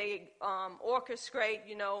 They orchestrate,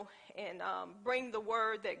 and bring the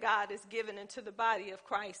word that God has given into the body of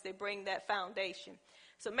Christ. They bring that foundation.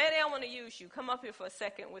 So, Manny, I want to use you. Come up here for a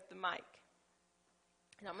second with the mic.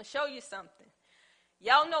 And I'm going to show you something.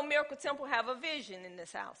 Y'all know Miracle Temple have a vision in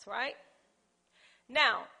this house, right?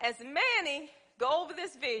 Now, as Manny go over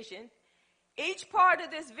this vision, each part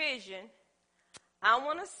of this vision, I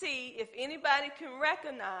want to see if anybody can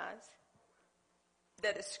recognize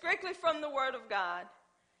that is strictly from the Word of God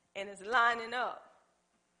and is lining up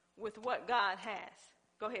with what God has.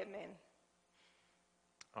 Go ahead, Manny.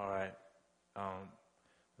 All right.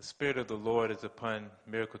 The Spirit of the Lord is upon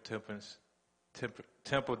Miracle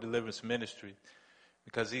Temple Deliverance Ministry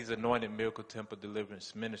because he's anointed Miracle Temple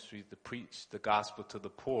Deliverance Ministry to preach the gospel to the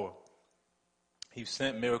poor. He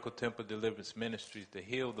sent Miracle Temple Deliverance Ministries to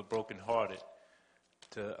heal the brokenhearted,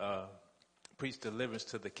 to preach deliverance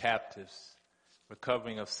to the captives,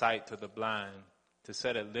 recovering of sight to the blind, to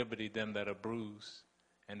set at liberty them that are bruised,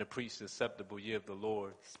 and to preach the acceptable year of the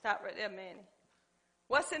Lord. Stop right there, Manny.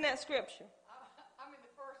 What's in that scripture? I'm in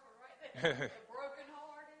the first one right there. The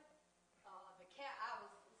brokenhearted, I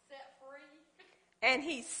was set free. And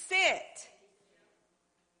he sent.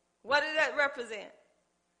 What did that represent?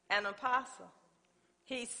 An apostle.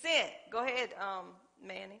 He sent. Go ahead,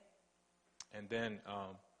 Manny. And then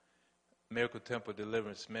Miracle Temple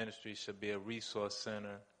Deliverance Ministry should be a resource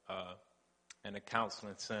center and a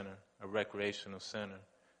counseling center, a recreational center.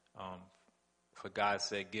 For God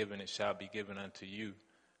said, given it shall be given unto you.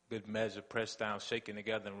 Good measure, pressed down, shaken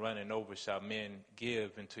together, and running over shall men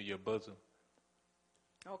give into your bosom.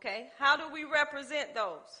 Okay. How do we represent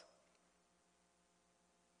those?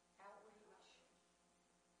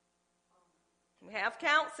 We have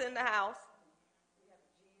counts in the house.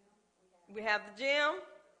 We have the gym.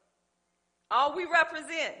 Are we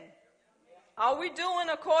representing? Are we doing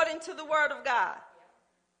according to the word of God?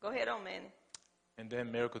 Go ahead on, Manny. And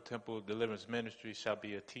then Miracle Temple Deliverance Ministry shall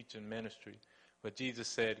be a teaching ministry. But Jesus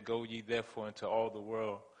said, go ye therefore into all the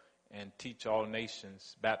world and teach all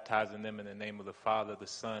nations, baptizing them in the name of the Father, the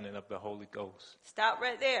Son, and of the Holy Ghost. Stop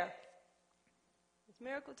right there. Is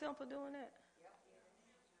Miracle Temple doing that?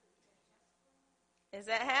 Is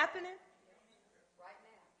that happening? Right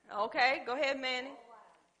now. Okay, go ahead, Manny.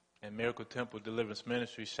 And Miracle Temple Deliverance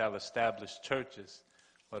Ministry shall establish churches.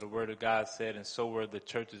 For the word of God said, and so were the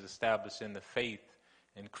churches established in the faith,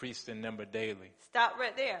 increased in number daily. Stop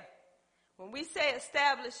right there. When we say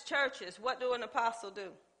establish churches, what do an apostle do?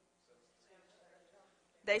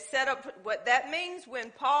 They set up, what that means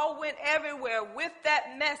when Paul went everywhere with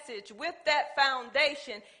that message, with that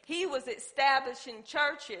foundation, he was establishing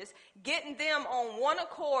churches, getting them on one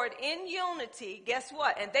accord in unity. Guess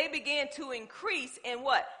what? And they began to increase in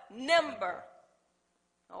what? Number.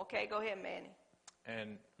 Okay, go ahead, Manny.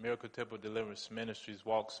 And Miracle Temple Deliverance Ministries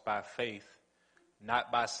walks by faith,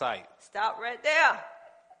 not by sight. Stop right there.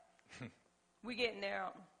 We getting there.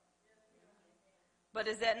 But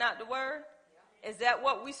is that not the word? Is that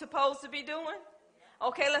what we supposed to be doing?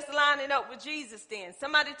 Okay, let's line it up with Jesus then.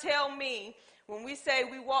 Somebody tell me, when we say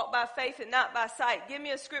we walk by faith and not by sight, give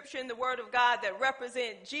me a scripture in the Word of God that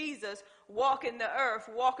represents Jesus walking the earth,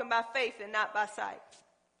 walking by faith and not by sight.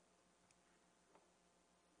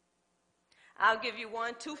 I'll give you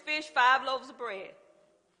one: 2 fish, 5 loaves of bread.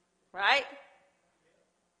 Right?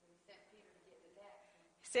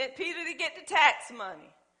 Sent Peter to get the tax money.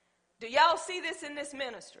 Do y'all see this in this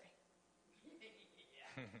ministry?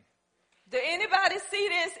 Do anybody see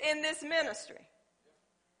this in this ministry?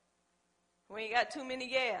 We ain't got too many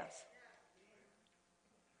yeahs.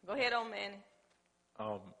 Go ahead on,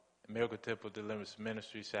 Manny. Miracle Temple Deliverance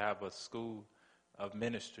Ministry should have a school of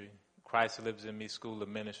ministry. Christ Lives in Me School of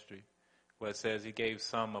Ministry, where it says he gave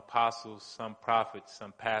some apostles, some prophets,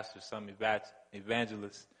 some pastors, some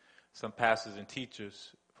evangelists, some pastors and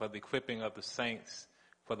teachers for the equipping of the saints,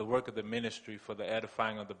 for the work of the ministry, for the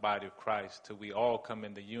edifying of the body of Christ, till we all come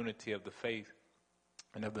in the unity of the faith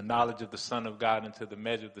and of the knowledge of the Son of God, into the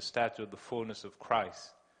measure of the stature of the fullness of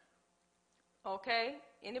Christ. Okay.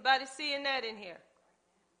 Anybody seeing that in here?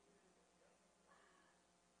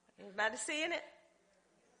 Anybody seeing it?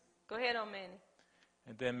 Go ahead on, Manny.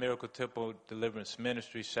 And then Miracle Temple Deliverance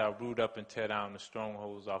Ministry shall root up and tear down the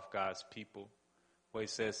strongholds off God's people. Where he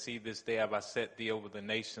says, see, this day have I set thee over the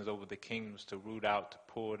nations, over the kingdoms, to root out, to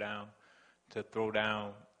pull down, to throw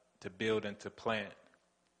down, to build and to plant.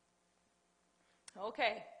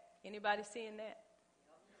 Okay. Anybody seeing that?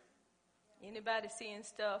 Anybody seeing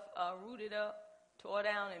stuff rooted up, tore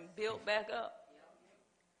down, and built back up?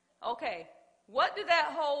 Okay. What did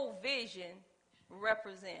that whole vision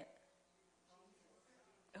represent?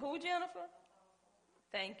 Who, Jennifer?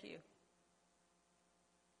 Thank you.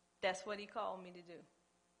 That's what he called me to do.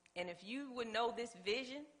 And if you would know this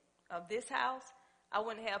vision of this house, I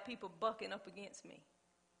wouldn't have people bucking up against me.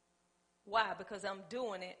 Why? Because I'm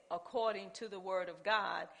doing it according to the Word of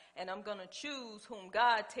God, and I'm going to choose whom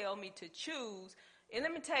God tell me to choose. And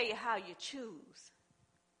let me tell you how you choose.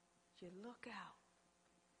 You look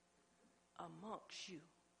out amongst you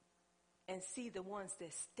and see the ones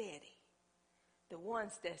that's steady, the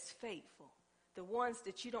ones that's faithful, the ones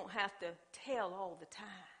that you don't have to tell all the time.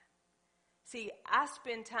 See, I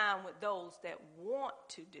spend time with those that want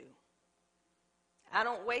to do. I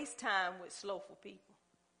don't waste time with slowful people.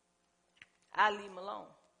 I leave them alone.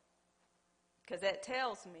 Because that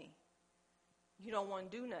tells me you don't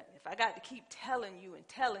want to do nothing. If I got to keep telling you and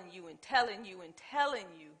telling you and telling you and telling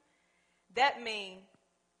you, that means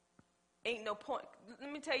ain't no point.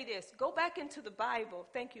 Let me tell you this. Go back into the Bible,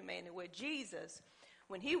 thank you, Manny, where Jesus,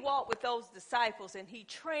 when he walked with those disciples and he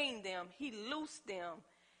trained them, he loosed them,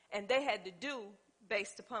 and they had to do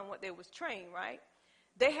based upon what they was trained, right?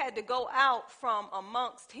 They had to go out from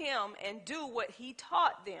amongst him and do what he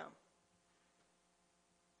taught them.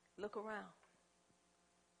 Look around.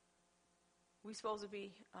 We're supposed to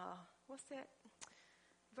be, what's that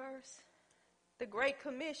verse? The Great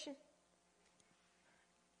Commission.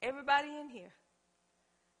 Everybody in here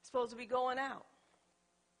is supposed to be going out,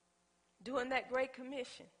 doing that Great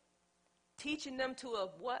Commission, teaching them to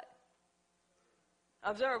what?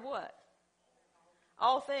 Observe what?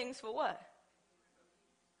 All things for what?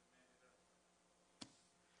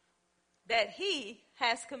 That he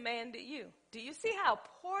has commanded you. Do you see how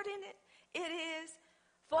important it is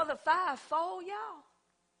for the fivefold, y'all?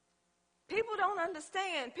 People don't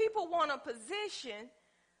understand. People want a position,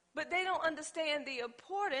 but they don't understand the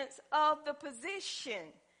importance of the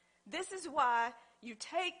position. This is why you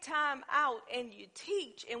take time out and you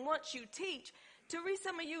teach. And once you teach, Teresa,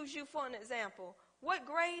 I'm going to use you for an example. What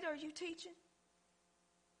grade are you teaching?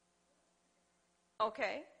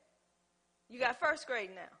 Okay. You got first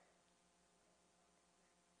grade now.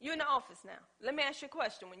 You're in the office now. Let me ask you a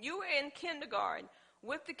question. When you were in kindergarten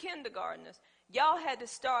with the kindergartners, y'all had to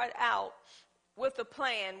start out with a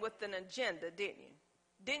plan, with an agenda, didn't you?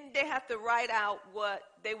 Didn't they have to write out what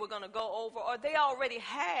they were going to go over? Or they already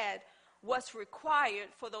had what's required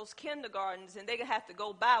for those kindergartens, and they have to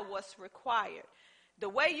go by what's required. The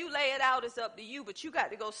way you lay it out is up to you, but you got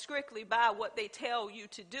to go strictly by what they tell you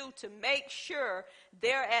to do to make sure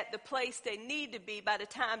they're at the place they need to be by the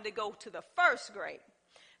time they go to the first grade.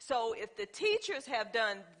 So if the teachers have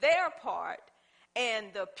done their part and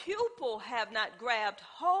the pupil have not grabbed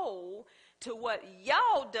hold to what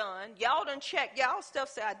y'all done checked y'all stuff,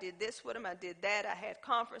 say I did this with them, I did that, I had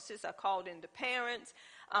conferences, I called in the parents.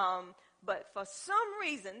 But for some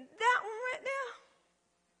reason, that one right there,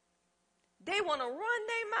 they want to run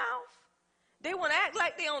their mouth. They want to act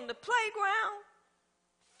like they're on the playground.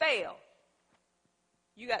 Fail.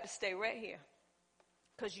 You got to stay right here.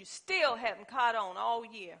 Because you still haven't caught on all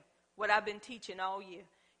year what I've been teaching all year.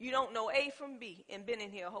 You don't know A from B and been in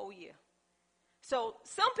here a whole year. So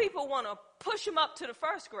some people want to push them up to the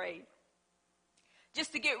first grade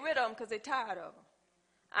just to get rid of them because they're tired of them.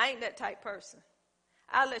 I ain't that type person.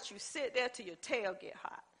 I'll let you sit there till your tail get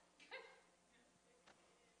hot.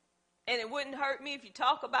 And it wouldn't hurt me if you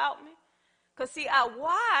talk about me. Because, see, I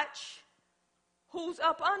watch who's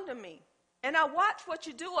up under me. And I watch what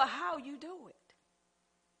you do or how you do it.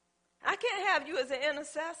 I can't have you as an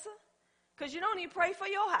intercessor because you don't even pray for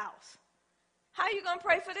your house. How are you going to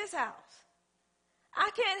pray for this house? I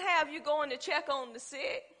can't have you going to check on the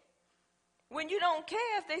sick when you don't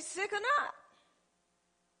care if they're sick or not.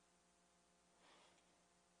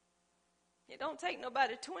 It don't take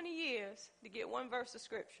nobody 20 years to get one verse of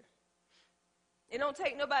scripture. It don't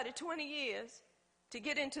take nobody 20 years to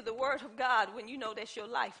get into the Word of God when you know that's your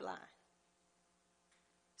lifeline.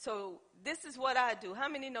 So this is what I do. How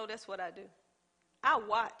many know that's what I do? I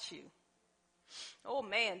watch you. Oh,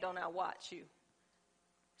 man, don't I watch you.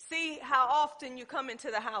 See how often you come into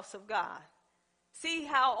the house of God. See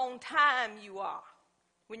how on time you are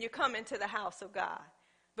when you come into the house of God.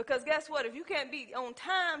 Because guess what? If you can't be on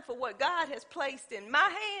time for what God has placed in my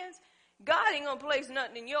hands, God ain't going to place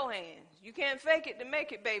nothing in your hands. You can't fake it to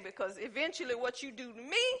make it, baby, because eventually what you do to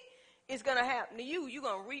me is going to happen to you. You're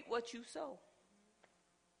going to reap what you sow.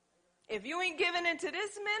 If you ain't giving into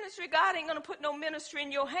this ministry, God ain't going to put no ministry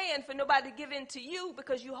in your hand for nobody to give into you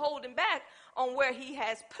because you're holding back on where he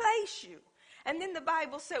has placed you. And then the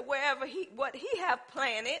Bible said wherever what he have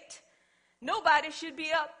planted, nobody should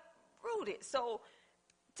be uprooted. So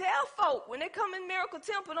tell folk when they come in Miracle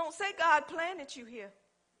Temple, don't say God planted you here.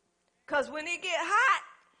 Because when it get hot,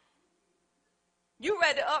 you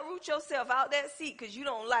ready to uproot yourself out that seat because you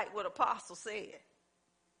don't like what Apostle said.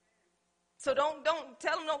 So don't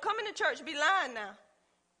tell them, don't come into church, be lying now.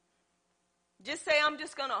 Just say, I'm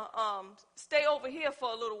just going to stay over here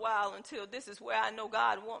for a little while until this is where I know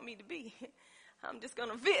God want me to be. I'm just going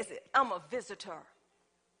to visit. I'm a visitor.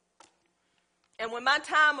 And when my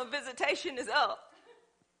time of visitation is up,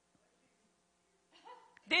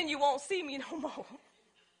 then you won't see me no more.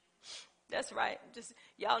 That's right. Just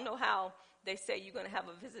y'all know how they say you're going to have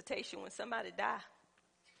a visitation when somebody die.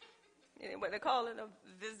 Isn't what they call it, a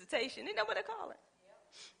visitation? Isn't that what they call it?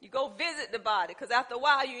 You go visit the body, because after a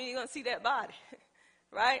while you ain't going to see that body,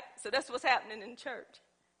 right? So that's what's happening in church.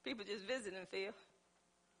 People just visiting, Phil.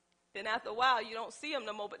 Then after a while you don't see them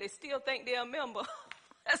no more, but they still think they're a member.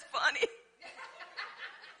 That's funny.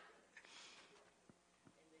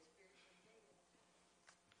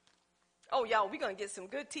 Oh, y'all, we're going to get some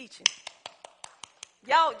good teaching.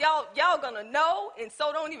 Y'all gonna know, and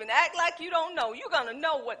so don't even act like you don't know. You're gonna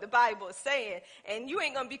know what the Bible is saying, and you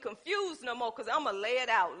ain't gonna be confused no more, because I'm gonna lay it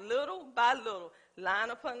out little by little, line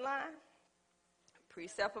upon line,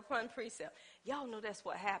 precept upon precept. Y'all know that's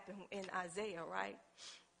what happened in Isaiah, right?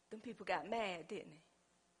 Them people got mad, didn't they?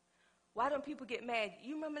 Why don't people get mad?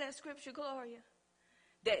 You remember that scripture, Gloria?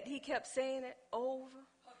 That he kept saying it over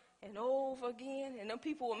and over again, and them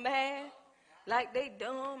people were mad, like they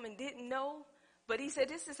dumb and didn't know. But he said,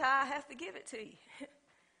 this is how I have to give it to you.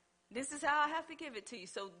 This is how I have to give it to you.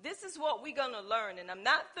 So this is what we're going to learn. And I'm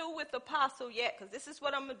not through with the apostle yet, because this is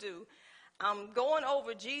what I'm going to do. I'm going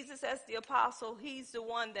over Jesus as the apostle. He's the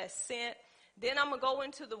one that sent. Then I'm going to go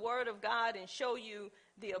into the Word of God and show you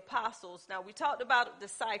the apostles. Now, we talked about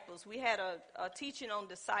disciples. We had a teaching on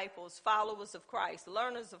disciples, followers of Christ,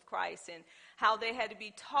 learners of Christ, and how they had to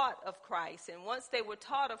be taught of Christ. And once they were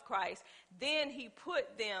taught of Christ, then he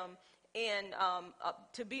put them in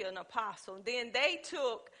to be an apostle. Then they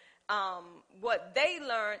took what they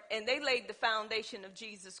learned and they laid the foundation of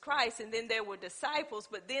Jesus Christ, and then there were disciples,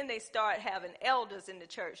 but then they start having elders in the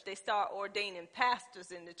church. They start ordaining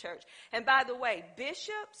pastors in the church. And by the way,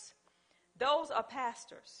 bishops, those are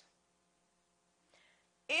pastors.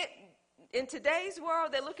 In today's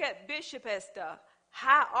world, they look at bishop as the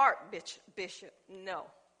high archbishop. No.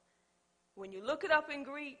 When you look it up in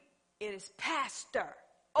Greek, it is pastor.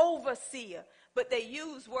 Overseer, but they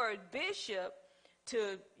use word bishop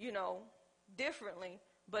to, differently,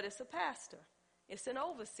 but it's a pastor. It's an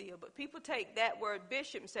overseer, but people take that word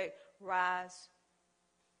bishop and say, rise,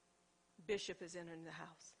 bishop is entering the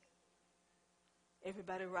house.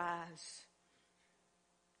 Everybody rise.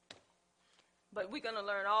 But we're going to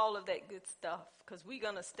learn all of that good stuff, because we're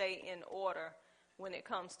going to stay in order when it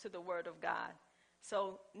comes to the Word of God.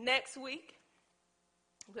 So next week,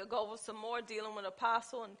 we'll go over some more dealing with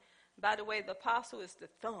apostle. And by the way, the apostle is the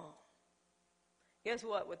thumb. Guess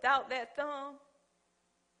what? Without that thumb,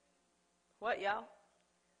 what, y'all?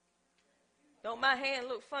 Don't my hand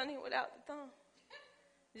look funny without the thumb?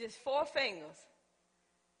 Just 4 fingers.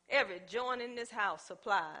 Every joint in this house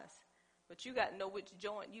supplies. But you got to know which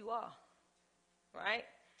joint you are. Right?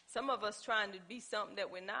 Some of us trying to be something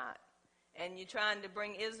that we're not. And you're trying to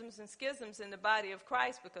bring isms and schisms in the body of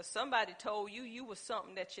Christ because somebody told you you were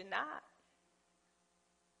something that you're not.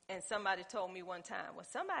 And somebody told me one time, well,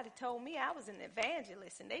 somebody told me I was an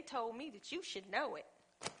evangelist, and they told me that you should know it.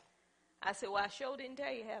 I said, well, I sure didn't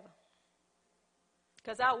tell you, have I?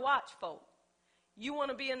 Because I watch folk. You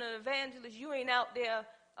want to be an evangelist, you ain't out there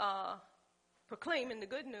proclaiming the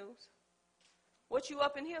good news. What you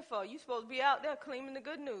up in here for? You supposed to be out there claiming the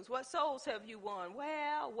good news. What souls have you won?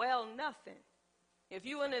 Well, nothing. If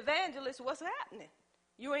you an evangelist, what's happening?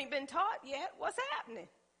 You ain't been taught yet. What's happening?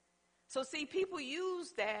 So see, people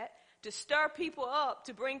use that to stir people up,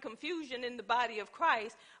 to bring confusion in the body of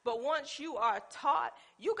Christ. But once you are taught,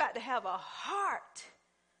 you got to have a heart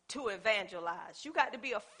to evangelize. You got to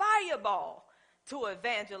be a fireball to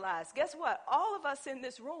evangelize. Guess what? All of us in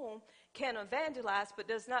this room can evangelize, but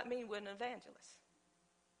does not mean we're an evangelist.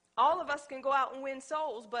 All of us can go out and win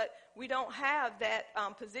souls, but we don't have that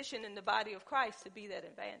position in the body of Christ to be that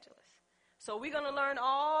evangelist. So we're going to learn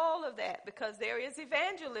all of that because there is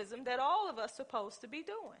evangelism that all of us are supposed to be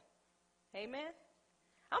doing. Amen?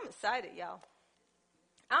 I'm excited, y'all.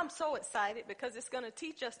 I'm so excited because it's going to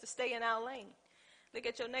teach us to stay in our lane. Look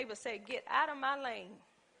at your neighbor, say, get out of my lane.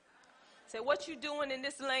 Say, what you doing in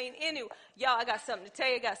this lane anyway? Y'all, I got something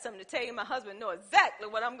to tell you. My husband knows exactly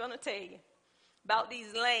what I'm going to tell you about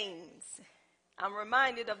these lanes. I'm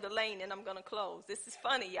reminded of the lane, and I'm going to close. This is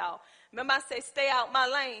funny, y'all. Remember I said, stay out my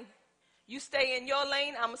lane. You stay in your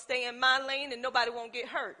lane, I'm going to stay in my lane, and nobody won't get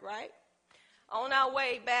hurt, right? On our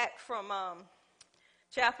way back from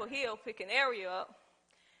Chapel Hill, picking area up,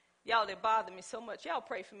 y'all, that bother me so much. Y'all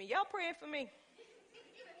pray for me. Y'all praying for me?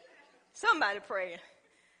 Somebody praying.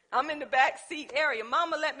 I'm in the back seat area.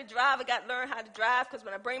 Mama let me drive. I got to learn how to drive because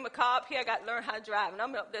when I bring my car up here, I got to learn how to drive. And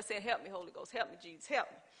I'm up there saying, help me, Holy Ghost. Help me, Jesus. Help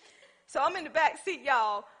me. So I'm in the back seat,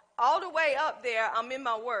 y'all. All the way up there, I'm in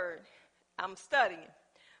my word. I'm studying.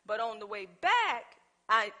 But on the way back,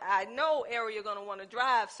 I know Ariel going to want to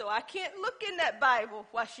drive, so I can't look in that Bible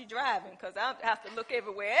while she's driving because I have to look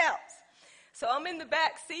everywhere else. So I'm in the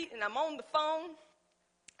back seat, and I'm on the phone,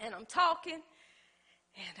 and I'm talking.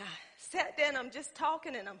 And I sat there, and I'm just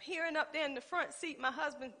talking, and I'm hearing up there in the front seat, my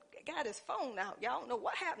husband got his phone out. Y'all don't know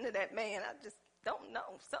what happened to that man. I just don't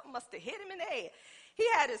know. Something must have hit him in the head. He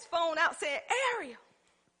had his phone out saying, Ariel,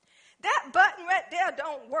 that button right there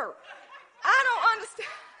don't work. I don't understand.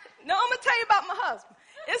 No, I'm going to tell you about my husband.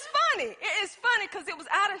 It's funny. It is funny because it was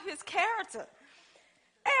out of his character.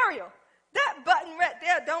 Ariel, that button right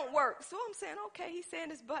there don't work. So I'm saying, okay, he's saying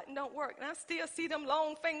this button don't work. And I still see them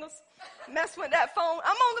long fingers mess with that phone.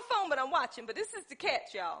 I'm on the phone, but I'm watching. But this is the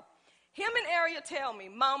catch, y'all. Him and Ariel tell me,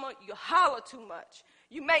 Mama, you holler too much.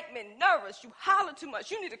 You make me nervous. You holler too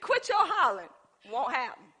much. You need to quit your hollering. Won't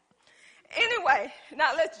happen. Anyway,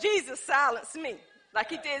 now let Jesus silence me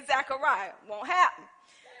like he did Zechariah. Won't happen.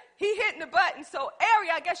 He hitting the button, so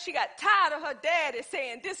Ariel, I guess she got tired of her daddy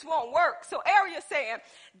saying this won't work. So Ariel saying,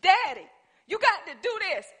 Daddy, you got to do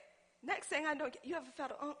this. Next thing I know, you ever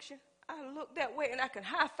felt an unction? I look that way and I can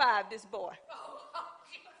high five this boy.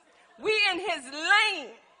 We in his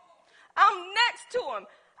lane. I'm next to him.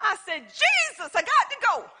 I said, Jesus, I got to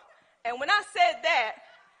go. And when I said that,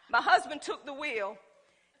 my husband took the wheel,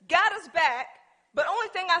 got us back, but only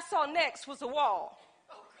thing I saw next was a wall.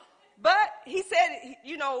 But he said,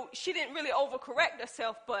 you know, she didn't really overcorrect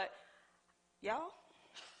herself, but y'all,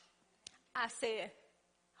 I said,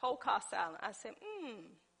 whole car silent. I said,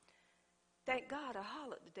 thank God I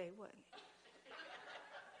hollered today, wasn't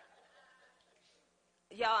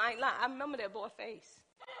it? Y'all, I ain't lying. I remember that boy's face.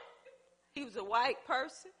 He was a white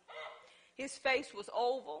person. His face was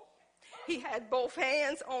oval. He had both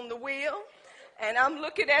hands on the wheel. And I'm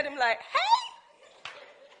looking at him like, hey!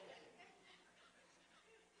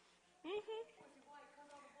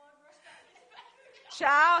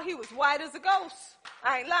 Child, he was white as a ghost.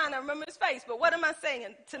 I ain't lying, I remember his face. But what am I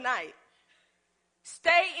saying tonight?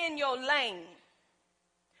 Stay in your lane.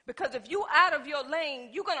 Because if you out of your lane,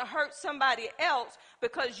 you're going to hurt somebody else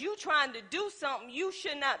because you trying to do something you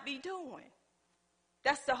should not be doing.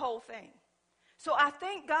 That's the whole thing. So I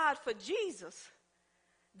thank God for Jesus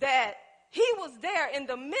that he was there in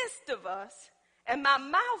the midst of us and my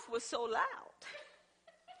mouth was so loud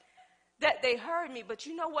that they heard me. But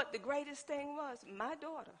you know what the greatest thing was? My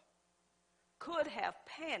daughter could have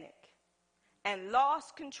panicked and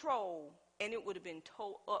lost control, and it would have been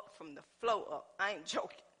towed up from the floor up. I ain't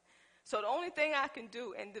joking. So the only thing I can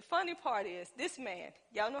do, and the funny part is, this man,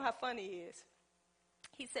 y'all know how funny he is.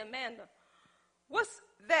 He said, Manda, what's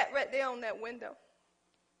that right there on that window?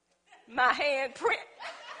 my handprint.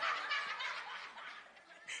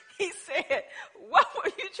 He said, what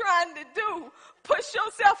were you trying to do? Push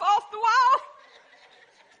yourself off the wall?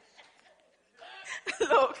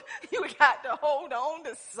 Look, you got to hold on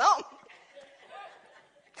to something.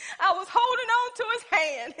 I was holding on to his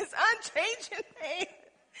hand, his unchanging hand.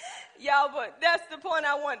 Y'all, but that's the point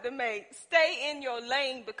I want to make. Stay in your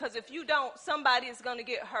lane, because if you don't, somebody is going to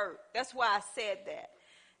get hurt. That's why I said that.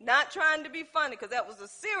 Not trying to be funny, because that was a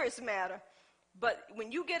serious matter. But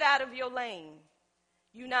when you get out of your lane,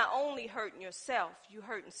 you're not only hurting yourself, you're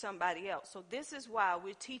hurting somebody else. So this is why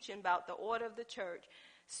we're teaching about the order of the church.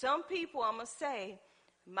 Some people, I'm going to say,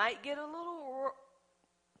 might get a little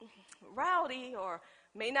rowdy or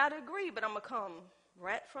may not agree, but I'm going to come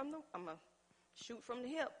I'm going to shoot from the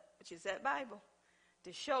hip, which is that Bible,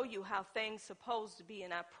 to show you how things supposed to be.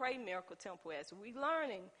 And I pray, Miracle Temple, as we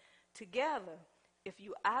learning together, if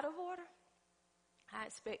you out of order, I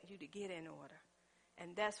expect you to get in order.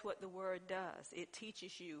 And that's what the word does. It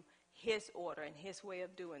teaches you his order and his way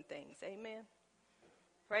of doing things. Amen.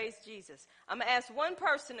 Praise Jesus. I'm going to ask one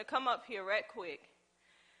person to come up here right quick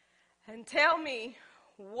and tell me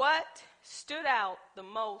what stood out the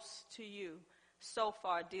most to you so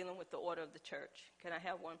far dealing with the order of the church. Can I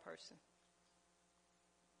have one person?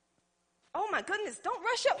 Oh my goodness, don't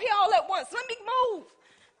rush up here all at once. Let me move.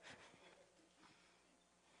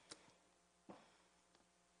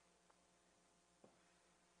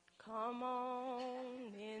 Come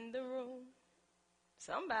on in the room.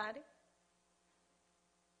 Somebody.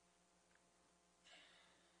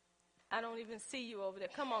 I don't even see you over there.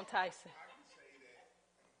 Come on, Tyson.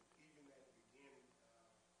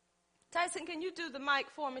 Tyson, can you do the mic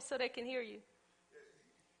for me so they can hear you?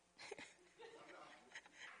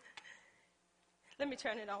 Let me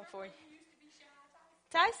turn it on for you.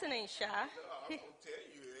 Tyson ain't shy. I'm going to tell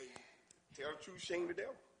you, tell the truth, shame the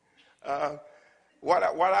devil. What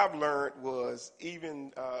I've learned was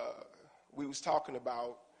even we was talking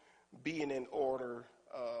about being in order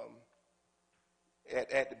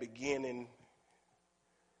at the beginning,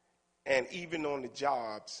 and even on the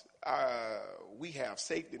jobs, we have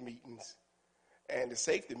safety meetings, and the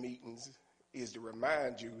safety meetings is to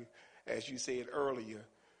remind you, as you said earlier,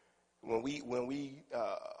 when we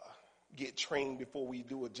get trained before we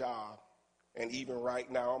do a job, and even right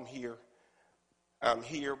now I'm here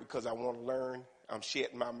because I want to learn. I'm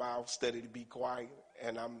shutting my mouth, study to be quiet,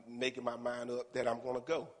 and I'm making my mind up that I'm going to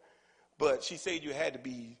go. But she said you had to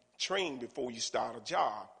be trained before you start a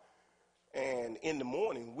job. And in the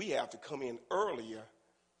morning, we have to come in earlier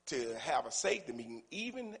to have a safety meeting.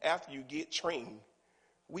 Even after you get trained,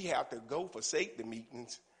 we have to go for safety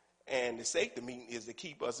meetings. And the safety meeting is to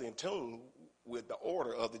keep us in tune with the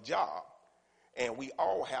order of the job. And we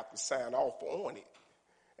all have to sign off on it.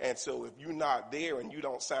 And so if you're not there and you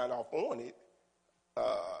don't sign off on it,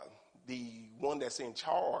 the one that's in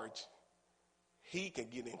charge, he can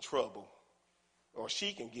get in trouble, or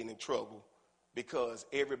she can get in trouble, because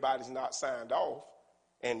everybody's not signed off,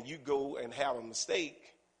 and you go and have a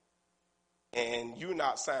mistake and you're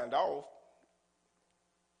not signed off,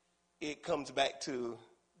 it comes back to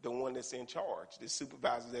the one that's in charge, the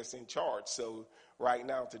supervisor that's in charge. So right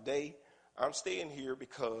now, today, I'm staying here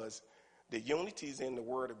because the unity is in the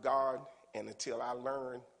Word of God, and until I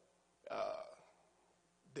learn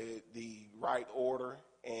the right order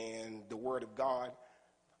and the Word of God,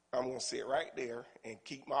 I'm going to sit right there and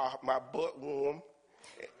keep my butt warm,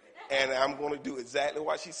 and I'm going to do exactly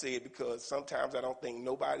what she said, because sometimes I don't think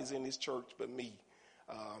nobody's in this church but me,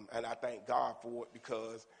 and I thank God for it,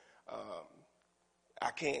 because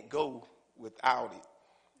I can't go without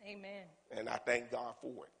it. Amen. And I thank God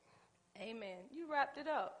for it. Amen. You wrapped it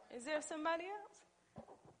up. Is there somebody else?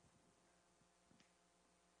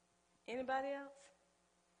 Anybody else?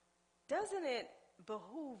 Doesn't it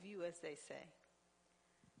behoove you, as they say,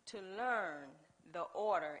 to learn the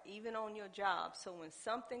order even on your job, so when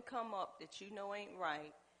something come up that you know ain't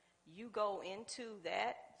right, you go into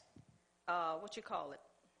that, what you call it,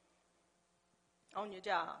 on your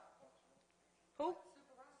job? Who?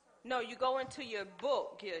 No, you go into your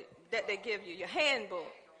book that they give you, your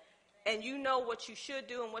handbook, and you know what you should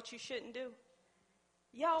do and what you shouldn't do.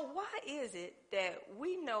 Y'all, why is it that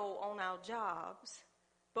we know on our jobs,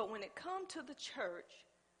 but when it comes to the church,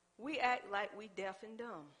 we act like we deaf and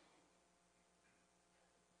dumb?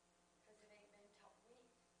 Because it ain't been taught. The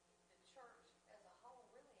church as a whole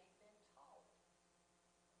really ain't been taught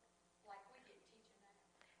like we get teaching now.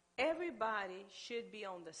 Everybody should be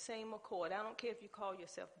on the same accord. I don't care if you call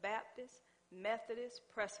yourself Baptist, Methodist,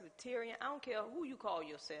 Presbyterian. I don't care who you call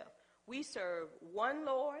yourself. We serve one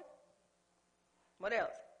Lord. What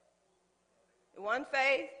else? One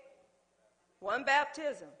faith, one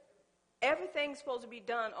baptism. Everything's supposed to be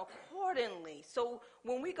done accordingly. So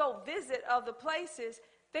when we go visit other places,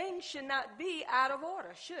 things should not be out of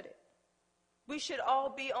order, should it? We should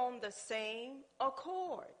all be on the same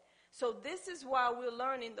accord. So this is why we're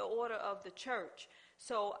learning the order of the church.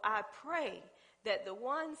 So I pray that the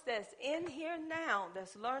ones that's in here now,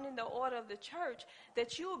 that's learning the order of the church,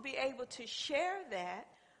 that you will be able to share that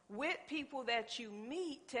with people that you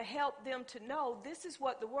meet to help them to know this is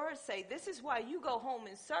what the words say. This is why you go home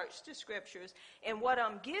and search the scriptures and what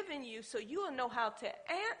I'm giving you, so you will know how to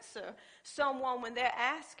answer someone when they're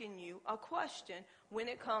asking you a question when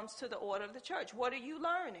it comes to the order of the church. What are you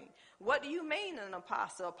learning? What do you mean an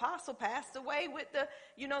apostle? Apostle passed away with the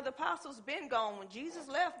apostles been gone. When Jesus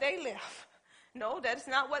left, they left. No, that's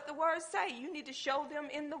not what the words say. You need to show them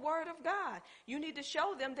in the word of God. You need to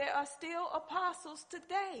show them there are still apostles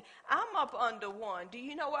today. I'm up under one. Do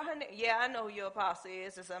you know what her name? Yeah, I know who your apostle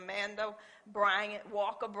is. It's Amanda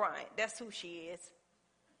Walker Bryant. That's who she is.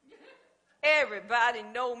 Everybody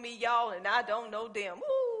know me, y'all, and I don't know them.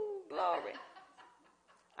 Woo, glory.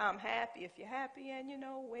 I'm happy. If you're happy and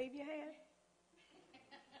wave your hand.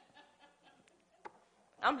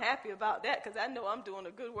 I'm happy about that because I know I'm doing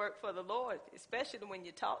a good work for the Lord, especially when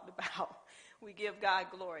you talked about we give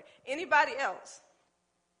God glory. Anybody else?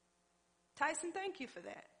 Tyson, thank you for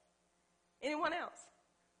that. Anyone else?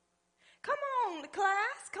 Come on,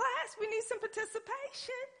 class, we need some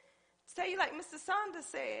participation. Say like Mr. Saunders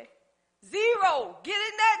said, 0, get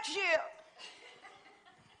in that ship.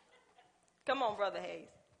 Come on, Brother Hayes.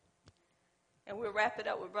 And we'll wrap it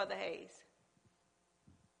up with Brother Hayes.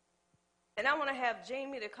 And I want to have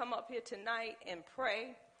Jamie to come up here tonight and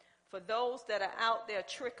pray for those that are out there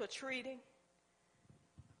trick-or-treating.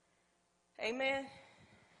 Amen.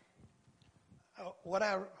 What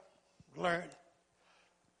I learned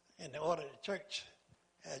in the order of the church,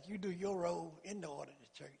 as you do your role in the order of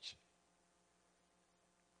the church,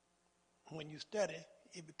 when you study,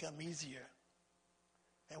 it becomes easier.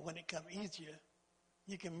 And when it becomes easier,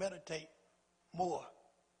 you can meditate more.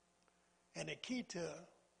 And the key to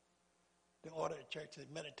the order of the church is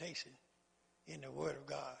meditation in the Word of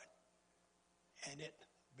God. And it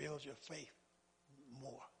builds your faith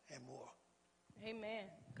more and more. Amen.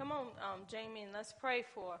 Come on, Jamie, and let's pray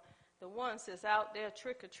for the ones that's out there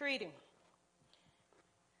trick-or-treating.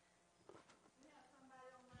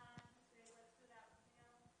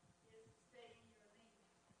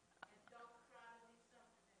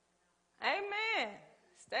 Amen.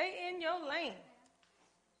 Stay in your lane.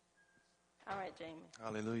 All right, Jamie.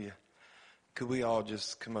 Hallelujah. Could we all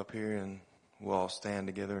just come up here and we'll all stand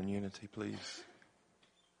together in unity, please?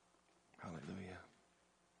 Hallelujah.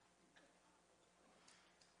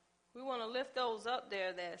 We want to lift those up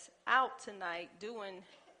there that's out tonight doing,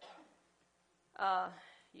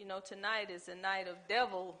 tonight is a night of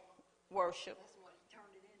devil worship. That's what he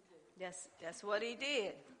turned it into. That's what he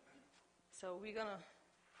did. So we're going to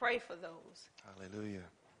pray for those. Hallelujah.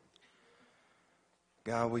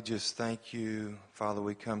 God, we just thank you. Father,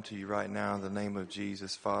 we come to you right now in the name of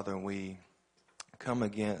Jesus, Father, and we come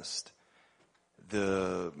against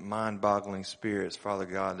the mind-boggling spirits, Father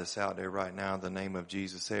God, that's out there right now in the name of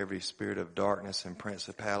Jesus. Every spirit of darkness and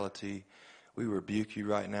principality, we rebuke you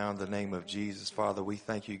right now in the name of Jesus. Father, we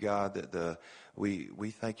thank you, God, that we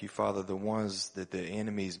thank you, Father, the ones that the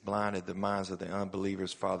enemy's blinded the minds of the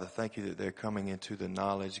unbelievers, Father. Thank you that they're coming into the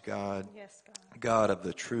knowledge, God. Yes, God. God, of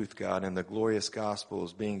the truth, God, and the glorious gospel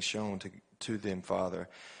is being shown to them, Father.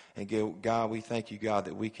 And God, we thank you, God,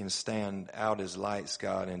 that we can stand out as lights,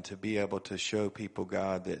 God, and to be able to show people,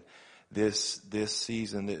 God, that this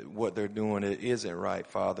season, that what they're doing, it isn't right,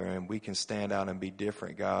 Father, and we can stand out and be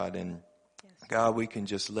different, God. And Yes. God, we can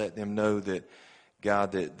just let them know that,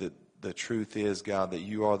 God, that the truth is, God, that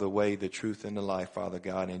you are the way, the truth, and the life, Father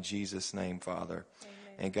God, in Jesus' name, Father. Amen.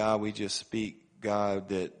 And God, we just speak, God,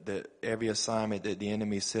 that every assignment that the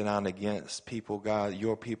enemy sent out against people, God,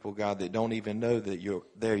 your people, God, that don't even know that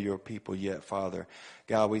they're your people yet, Father.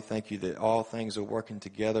 God, we thank you that all things are working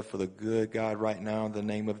together for the good, God, right now in the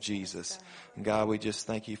name of Jesus. And God, we just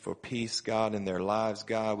thank you for peace, God, in their lives,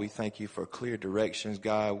 God. We thank you for clear directions,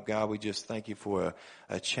 God. God, we just thank you for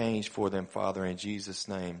a change for them, Father, in Jesus'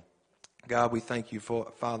 name. God, we thank you,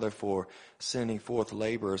 Father, for sending forth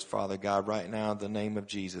laborers, Father God, right now in the name of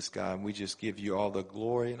Jesus, God. We just give you all the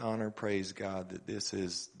glory and honor and praise, God, that this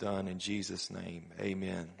is done in Jesus' name.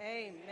 Amen. Amen.